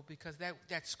powerful, because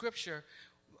that scripture,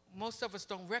 most of us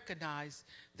don't recognize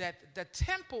that the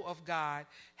temple of God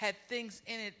had things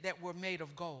in it that were made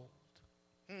of gold.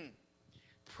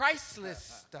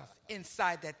 Priceless stuff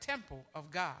inside that temple of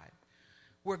God,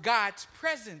 where God's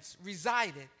presence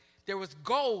resided. There was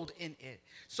gold in it.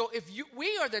 So if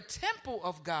we are the temple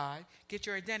of God, get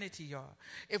your identity, y'all.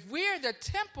 If we are the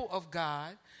temple of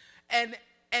God, and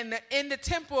in the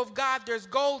temple of God there's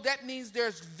gold, that means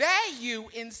there's value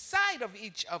inside of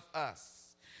each of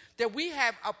us. That we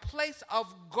have a place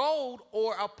of gold,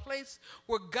 or a place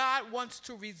where God wants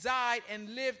to reside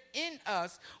and live in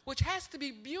us, which has to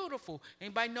be beautiful.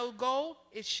 Anybody know gold?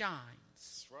 It shines.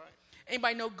 That's right.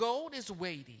 Anybody know gold is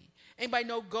weighty? Anybody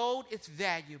know gold? It's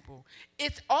valuable.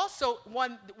 It's also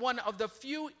one of the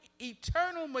few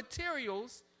eternal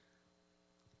materials,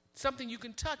 something you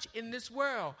can touch in this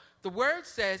world. The word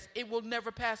says it will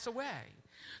never pass away.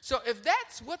 So if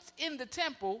that's what's in the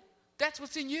temple, that's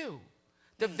what's in you.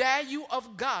 The value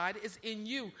of God is in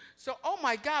you. So, oh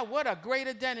my God, what a great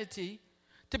identity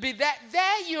to be that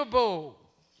valuable.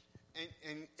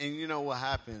 And you know what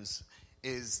happens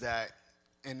is that,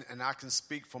 and I can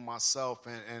speak for myself,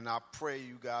 and I pray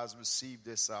you guys receive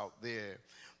this out there,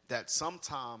 that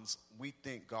sometimes we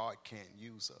think God can't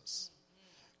use us.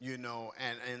 You know,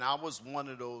 and I was one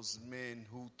of those men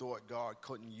who thought God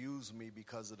couldn't use me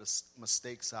because of the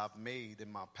mistakes I've made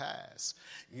in my past.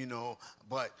 You know,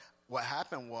 but what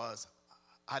happened was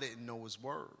I didn't know his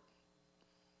word.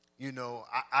 You know,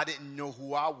 I didn't know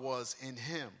who I was in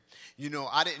him. You know,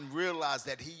 I didn't realize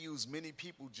that he used many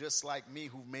people just like me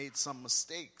who made some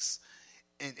mistakes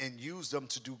and used them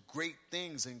to do great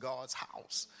things in God's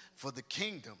house for the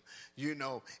kingdom, you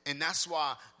know. And that's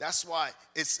why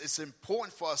it's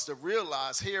important for us to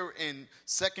realize here in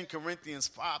 2 Corinthians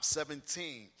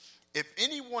 5:17, if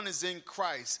anyone is in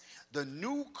Christ, the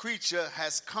new creature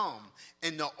has come,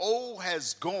 and the old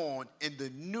has gone, and the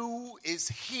new is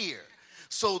here.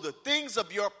 So the things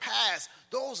of your past,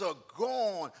 those are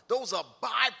gone. Those are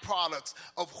byproducts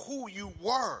of who you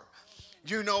were.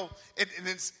 You know, and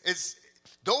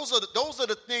those are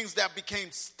the things that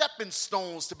became stepping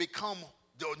stones to become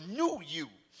the new you.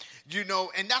 You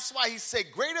know, and that's why he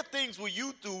said, greater things will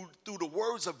you do through the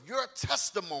words of your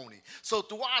testimony. So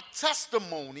through our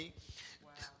testimony,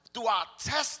 through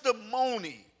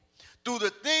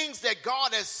the things that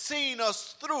God has seen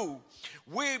us through,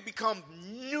 we become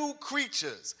new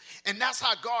creatures. And that's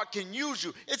how God can use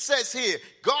you. It says here,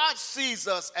 God sees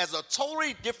us as a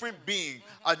totally different being,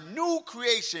 a new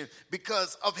creation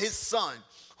because of his son,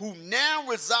 who now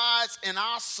resides in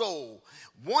our soul.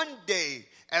 One day,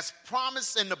 as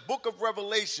promised in the book of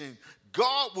Revelation,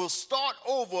 God will start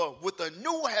over with a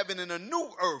new heaven and a new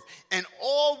earth, and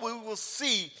all we will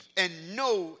see and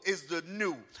know is the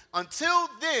new. Until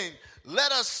then,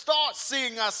 let us start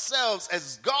seeing ourselves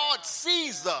as God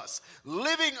sees us,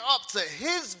 living up to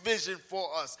his vision for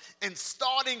us, and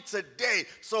starting today.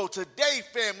 So today,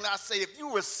 family, I say, if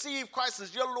you receive Christ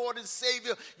as your Lord and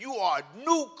Savior, you are a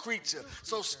new creature.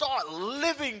 So start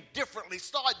living differently.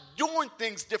 Start doing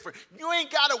things different. You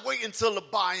ain't got to wait until the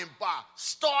by and by.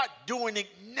 Start doing it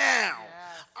now.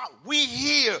 Yes. We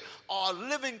here are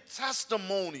living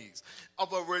testimonies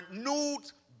of a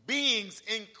renewed beings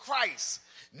in Christ.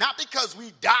 Not because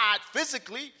we died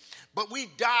physically, but we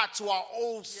died to our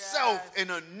old self,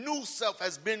 and a new self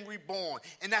has been reborn.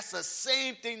 And that's the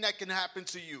same thing that can happen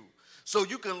to you. So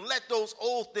you can let those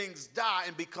old things die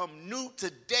and become new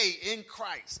today in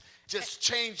Christ. Just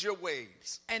change your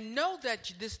ways. And know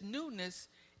that this newness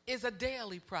is a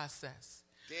daily process.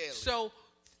 Daily.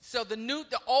 So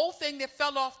the old thing that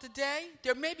fell off today,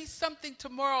 there may be something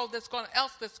tomorrow that's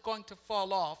going to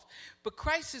fall off. But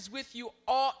Christ is with you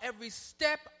every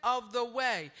step of the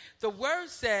way. The word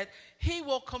said he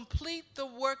will complete the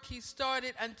work he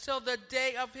started until the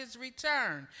day of his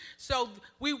return. So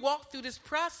we walk through this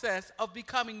process of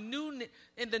becoming new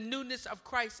in the newness of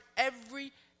Christ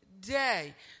every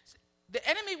day. The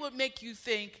enemy would make you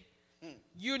think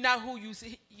you're not who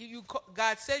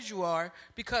God says you are,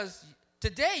 because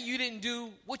today you didn't do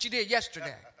what you did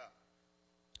yesterday.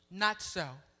 Not so.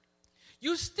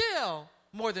 You still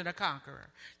more than a conqueror.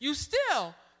 You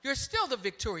still you're still the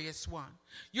victorious one.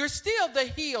 You're still the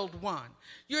healed one.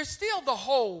 You're still the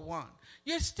whole one.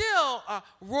 You're still a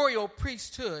royal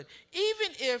priesthood.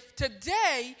 Even if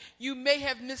today you may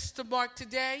have missed the mark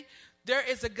today, there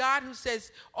is a God who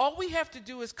says all we have to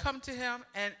do is come to him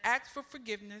and ask for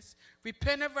forgiveness,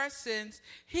 repent of our sins.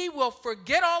 He will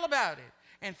forget all about it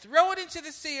and throw it into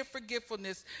the sea of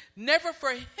forgetfulness, never for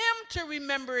him to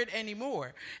remember it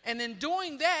anymore. And in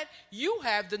doing that, you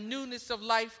have the newness of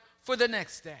life for the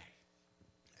next day.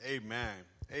 Amen.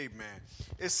 Amen.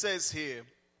 It says here,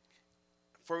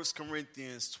 1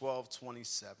 Corinthians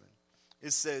 12:27.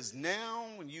 It says, now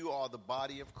you are the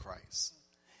body of Christ,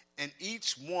 and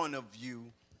each one of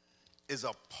you is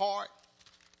a part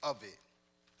of it.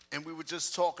 And we were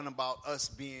just talking about us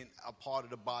being a part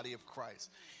of the body of Christ.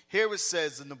 Here it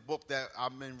says in the book that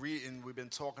I've been reading, we've been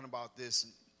talking about this,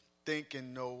 Think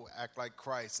and Know, Act Like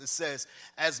Christ. It says,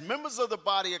 as members of the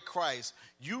body of Christ,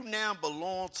 you now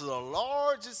belong to the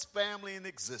largest family in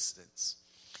existence.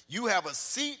 You have a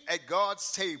seat at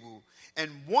God's table,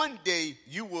 and one day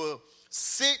you will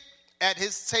sit at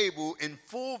his table in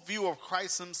full view of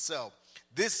Christ himself,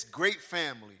 this great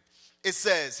family. It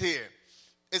says here,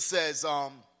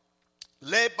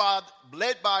 led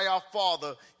by our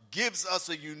Father, gives us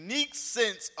a unique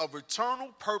sense of eternal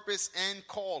purpose and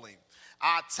calling.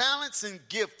 Our talents and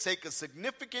gifts take a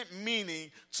significant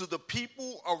meaning to the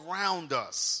people around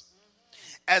us,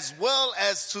 as well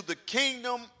as to the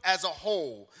kingdom as a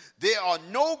whole. There are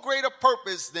no greater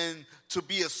purpose than to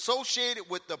be associated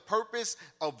with the purpose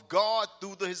of God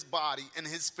through his body and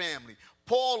his family.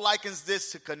 Paul likens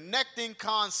this to connecting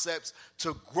concepts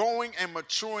to growing and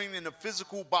maturing in the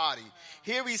physical body.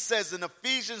 Here he says in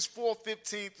Ephesians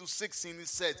 4:15-16, he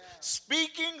says,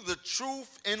 speaking the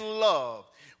truth in love,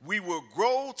 we will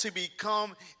grow to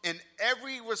become in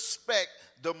every respect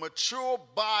the mature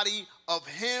body of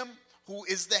him who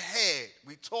is the head.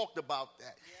 We talked about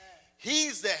that.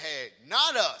 He's the head,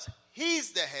 not us.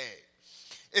 He's the head.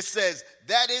 It says,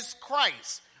 that is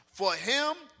Christ. For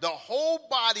him, the whole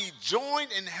body joined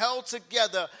and held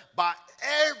together by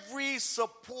every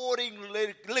supporting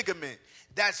ligament.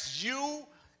 That's you,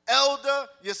 elder,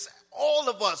 yes, all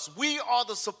of us. We are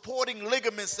the supporting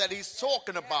ligaments that he's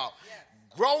talking about.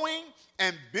 Growing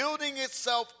and building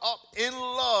itself up in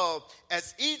love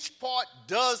as each part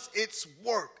does its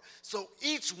work. So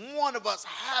each one of us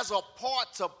has a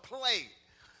part to play.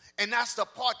 And that's the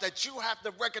part that you have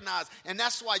to recognize. And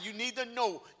that's why you need to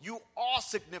know you are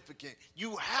significant.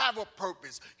 You have a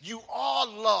purpose. You are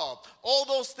loved. All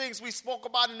those things we spoke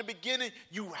about in the beginning,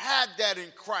 you have that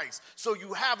in Christ. So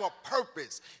you have a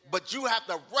purpose. But you have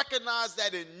to recognize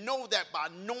that and know that by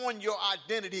knowing your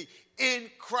identity in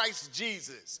Christ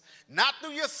Jesus. Not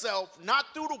through yourself, not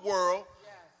through the world,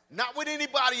 not what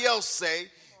anybody else say.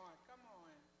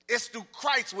 It's through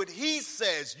Christ, what he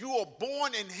says. You are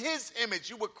born in his image.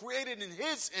 You were created in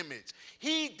his image.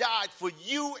 He died for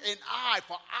you and I,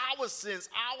 for our sins,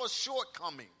 our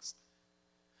shortcomings.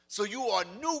 So you are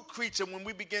a new creature when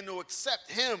we begin to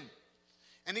accept him.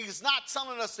 And he's not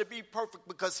telling us to be perfect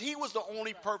because he was the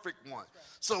only perfect one.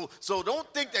 So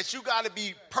don't think that you got to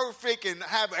be perfect and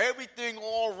have everything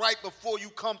all right before you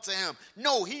come to him.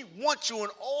 No, he wants you in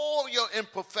all your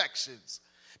imperfections.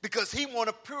 Because he want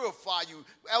to purify you.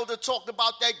 Elder talked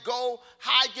about that goal.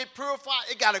 How it get purified?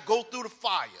 It got to go through the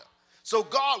fire. So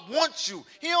God wants you.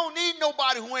 He don't need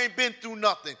nobody who ain't been through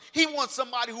nothing. He wants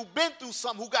somebody who been through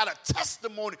something, who got a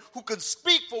testimony, who can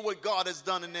speak for what God has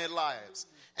done in their lives.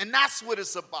 And that's what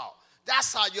it's about.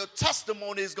 That's how your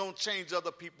testimony is going to change other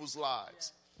people's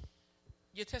lives.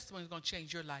 Your testimony is going to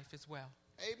change your life as well.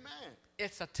 Amen.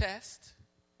 It's a test.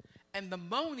 And the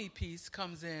money piece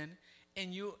comes in.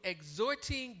 And you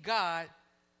exhorting God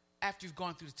after you've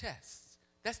gone through the tests.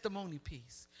 That's the money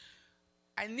piece.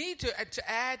 I need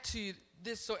to add to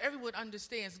this so everyone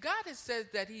understands. God has said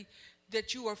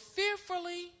that you are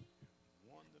fearfully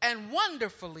and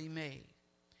wonderfully made.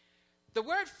 The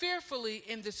word fearfully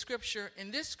in this scripture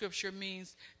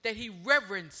means that he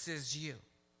reverences you.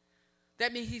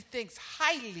 That means he thinks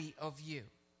highly of you.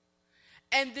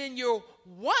 And then you're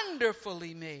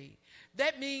wonderfully made.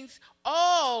 That means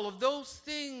all of those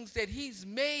things that he's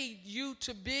made you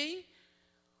to be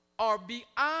are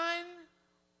beyond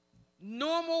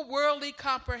normal worldly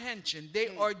comprehension.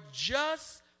 They are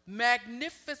just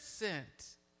magnificent.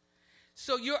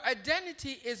 So your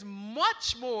identity is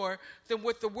much more than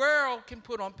what the world can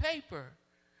put on paper,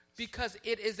 because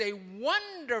it is a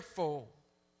wonderful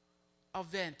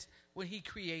event when he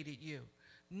created you.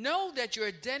 Know that your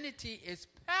identity is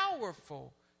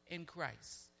powerful in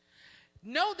Christ.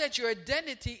 Know that your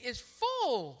identity is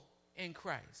full in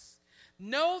Christ.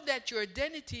 Know that your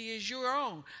identity is your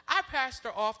own. Our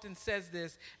pastor often says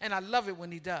this, and I love it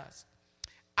when he does.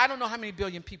 I don't know how many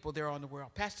billion people there are in the world.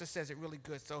 Pastor says it really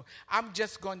good, so I'm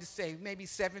just going to say maybe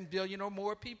 7 billion or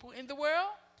more people in the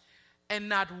world, and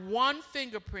not one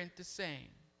fingerprint the same.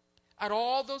 Out of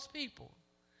all those people,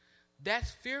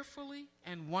 that's fearfully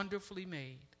and wonderfully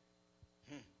made.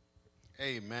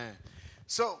 Amen.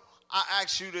 So I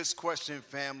ask you this question,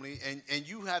 family, and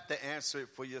you have to answer it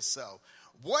for yourself.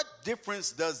 What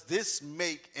difference does this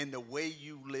make in the way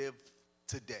you live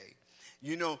today?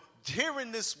 You know,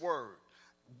 hearing this word,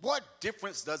 what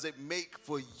difference does it make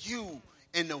for you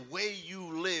in the way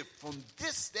you live from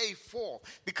this day forth?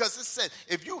 Because it said,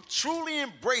 if you truly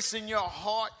embrace in your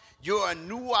heart your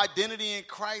new identity in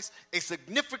Christ, a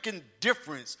significant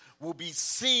difference will be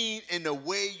seen in the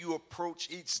way you approach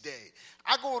each day.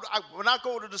 When I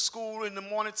go to the school in the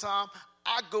morning time,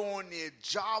 I go in there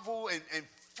jovial and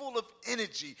full of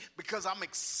energy because I'm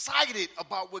excited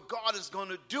about what God is going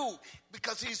to do,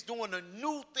 because he's doing a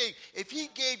new thing. If he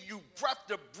gave you breath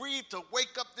to breathe, to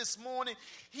wake up this morning,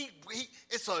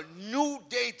 it's a new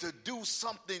day to do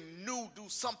something new, do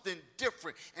something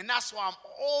different. And that's why I'm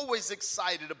always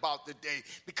excited about the day,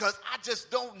 because I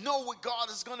just don't know what God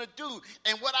is going to do.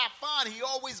 And what I find, he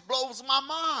always blows my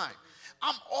mind.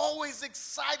 I'm always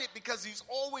excited because he's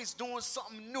always doing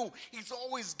something new. He's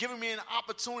always giving me an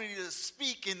opportunity to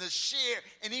speak and to share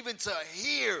and even to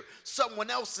hear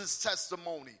someone else's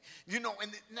testimony. You know,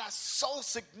 and that's so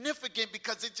significant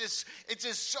because it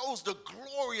just shows the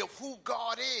glory of who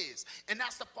God is. And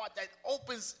that's the part that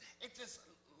just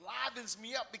livens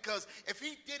me up, because if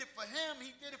he did it for him,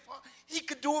 he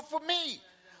could do it for me.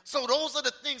 So those are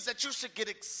the things that you should get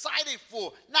excited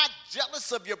for, not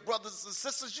jealous of your brothers and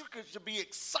sisters. You should be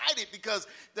excited because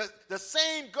the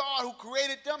same God who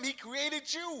created them, he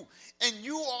created you, and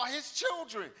you are his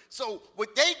children. So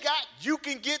what they got, you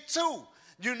can get too.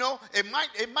 You know, it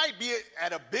might be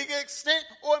at a bigger extent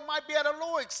or it might be at a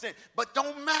lower extent, but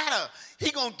don't matter.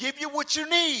 He gonna give you what you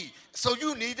need, so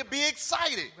you need to be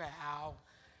excited. Wow.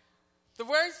 The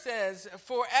word says,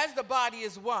 for as the body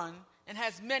is one and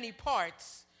has many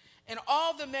parts, and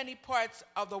all the many parts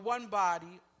of the one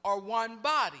body are one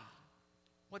body.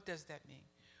 What does that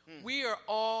mean? We are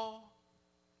all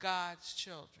God's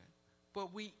children,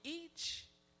 but we each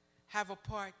have a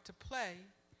part to play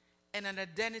and an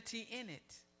identity in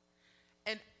it.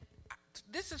 And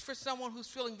this is for someone who's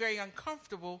feeling very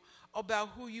uncomfortable about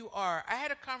who you are. I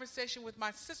had a conversation with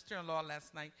my sister-in-law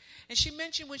last night, and she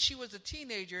mentioned when she was a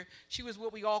teenager, she was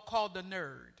what we all called a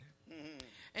nerd. Mm-hmm.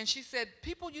 And she said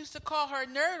people used to call her a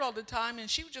nerd all the time, and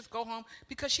she would just go home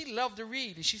because she loved to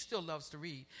read, and she still loves to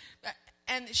read.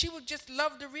 And she would just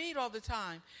love to read all the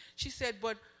time. She said,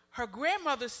 but her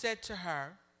grandmother said to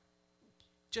her,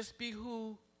 just be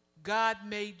who God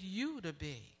made you to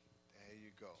be. There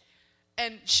you go.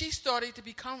 And she started to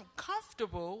become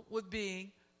comfortable with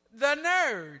being the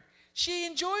nerd. She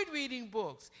enjoyed reading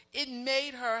books. It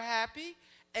made her happy,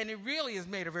 and it really has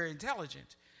made her very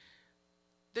intelligent.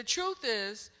 The truth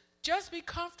is, just be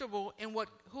comfortable in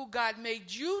who God made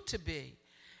you to be.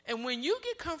 And when you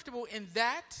get comfortable in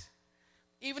that,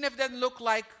 even if it doesn't look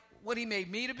like what he made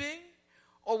me to be,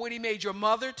 or what he made your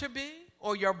mother to be,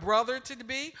 or your brother to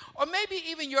be, or maybe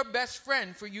even your best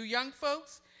friend, for you young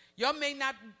folks, y'all may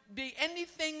not be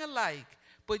anything alike,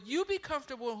 but you be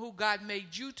comfortable in who God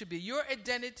made you to be. Your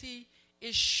identity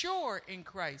is sure in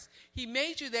Christ. He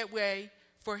made you that way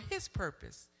for his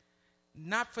purpose,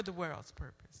 not for the world's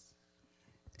purpose.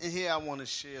 And here I want to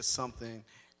share something.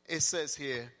 It says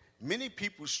here, many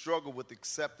people struggle with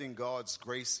accepting God's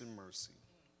grace and mercy.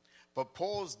 But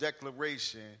Paul's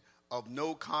declaration of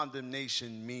no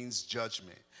condemnation means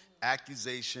judgment,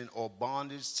 accusation, or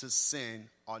bondage to sin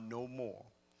are no more.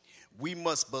 We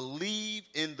must believe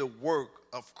in the work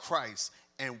of Christ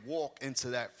and walk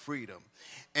into that freedom.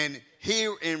 And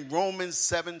here in Romans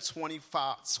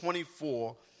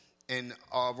 7:24 and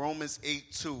Romans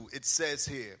 8:2, it says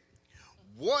here,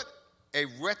 what a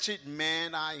wretched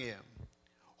man I am,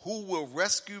 who will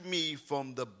rescue me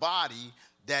from the body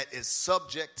that is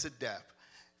subject to death.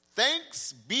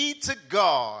 Thanks be to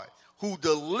God who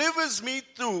delivers me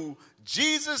through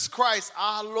Jesus Christ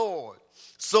our Lord.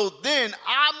 So then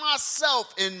I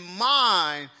myself in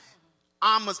mind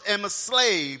am a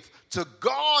slave to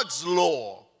God's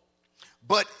law,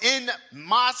 but in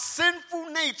my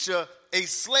sinful nature a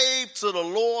slave to the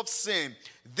law of sin.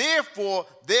 Therefore,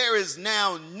 there is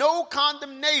now no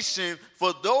condemnation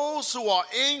for those who are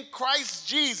in Christ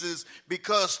Jesus,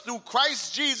 because through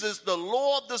Christ Jesus, the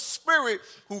law of the Spirit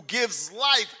who gives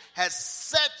life has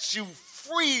set you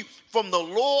free from the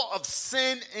law of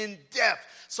sin and death.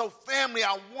 So family,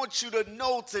 I want you to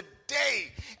know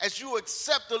today, as you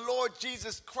accept the Lord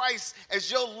Jesus Christ as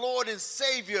your Lord and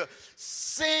Savior,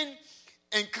 sin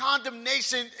and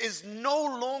condemnation is no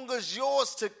longer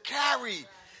yours to carry.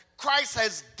 Christ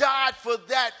has died for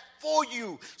that for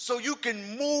you, so you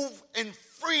can move in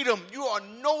freedom. You are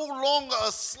no longer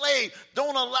a slave.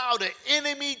 Don't allow the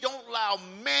enemy, don't allow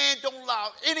man, don't allow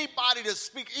anybody to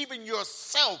speak, even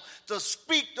yourself, to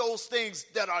speak those things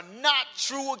that are not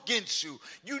true against you.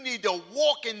 You need to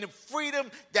walk in the freedom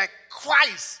that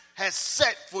Christ has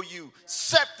set for you,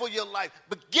 set for your life.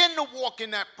 Begin to walk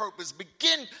in that purpose.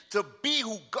 Begin to be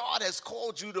who God has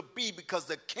called you to be, because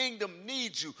the kingdom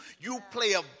needs you. You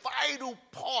play a vital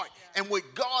part in what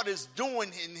God is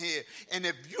doing in here. And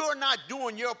if you're not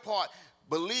doing your part,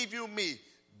 believe you me,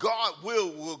 God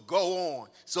will go on.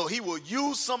 So he will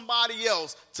use somebody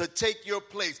else to take your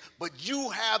place. But you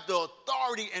have the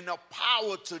authority and the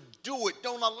power to do it.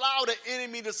 Don't allow the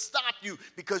enemy to stop you,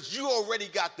 because you already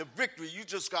got the victory. You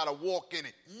just got to walk in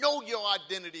it. Know your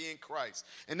identity in Christ.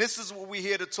 And this is what we're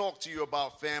here to talk to you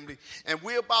about, family. And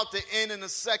we're about to end in a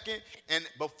second. And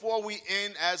before we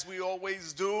end, as we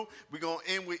always do, we're going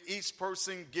to end with each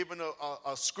person giving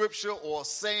a scripture or a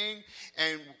saying.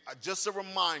 And just a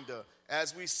reminder,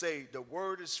 as we say, the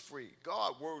word is free.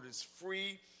 God's word is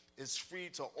free. It's free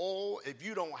to all. If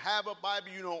you don't have a Bible,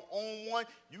 you don't own one,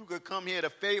 you could come here to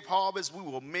Faith Harvest. We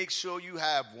will make sure you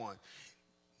have one.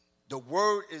 The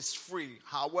word is free.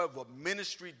 However,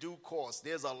 ministry do cost.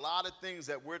 There's a lot of things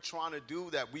that we're trying to do,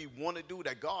 that we want to do,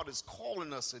 that God is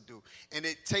calling us to do. And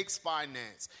it takes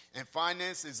finance. And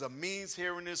finance is a means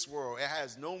here in this world. It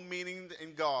has no meaning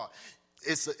in God.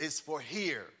 It's for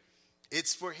here.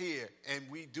 It's for here, and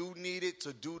we do need it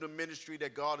to do the ministry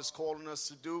that God is calling us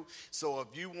to do. So if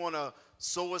you want to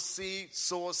sow a seed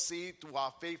through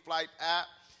our Faith Life app.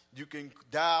 You can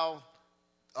dial,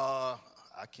 I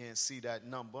can't see that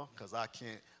number because I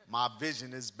can't, my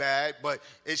vision is bad, but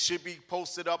it should be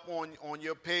posted up on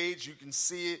your page. You can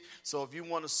see it. So if you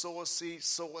want to sow a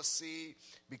seed,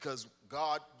 because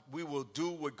God, we will do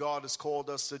what God has called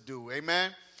us to do.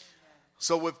 Amen?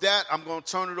 So with that, I'm going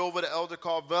to turn it over to Elder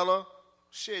Carvella.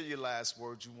 Share your last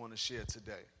words you want to share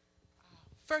today.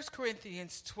 1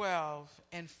 Corinthians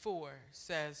 12:4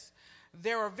 says,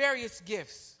 there are various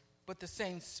gifts, but the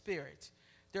same Spirit.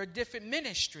 There are different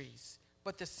ministries,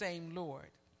 but the same Lord.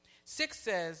 6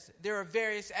 says, there are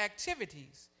various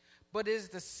activities, but it is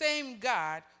the same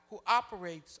God who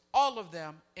operates all of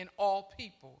them in all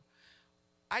people.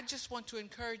 I just want to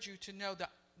encourage you to know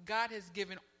that God has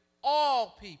given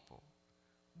all people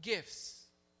gifts.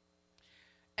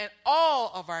 And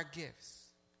all of our gifts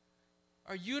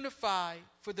are unified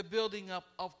for the building up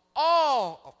of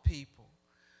all of people.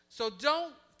 So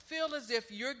don't feel as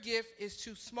if your gift is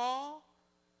too small,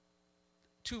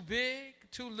 too big,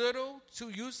 too little, too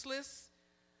useless.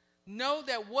 Know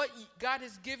that what God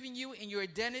has given you in your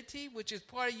identity, which is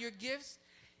part of your gifts,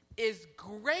 is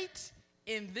great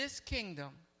in this kingdom.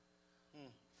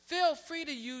 Feel free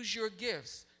to use your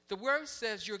gifts. The word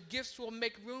says your gifts will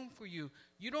make room for you.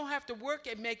 You don't have to work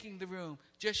at making the room.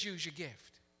 Just use your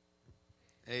gift.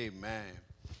 Amen.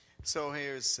 So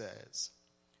here it says,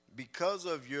 because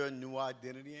of your new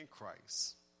identity in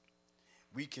Christ,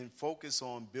 we can focus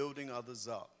on building others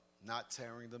up, not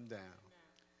tearing them down.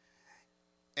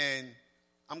 And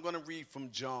I'm going to read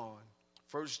from John,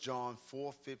 1 John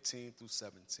 4:15 through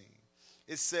 17.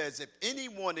 It says, if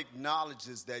anyone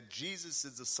acknowledges that Jesus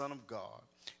is the Son of God,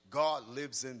 God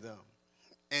lives in them,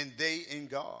 and they in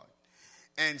God.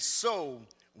 And so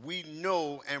we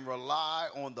know and rely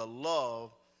on the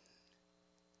love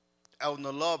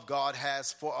God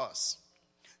has for us.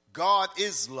 God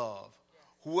is love.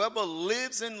 Whoever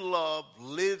lives in love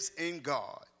lives in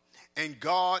God, and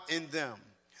God in them.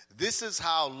 This is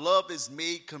how love is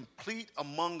made complete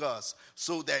among us,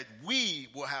 so that we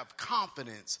will have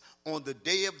confidence on the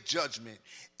day of judgment.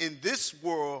 In this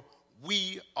world,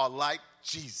 we are like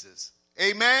Jesus.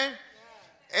 Amen?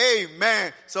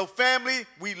 Amen. So family,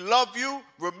 we love you.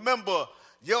 Remember,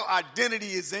 your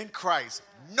identity is in Christ.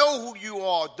 Know who you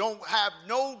are. Don't have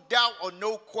no doubt or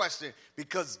no question,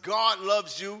 because God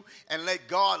loves you, and let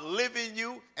God live in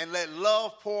you, and let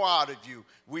love pour out of you.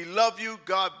 We love you.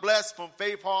 God bless from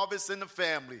Faith Harvest and the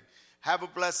family. Have a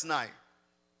blessed night.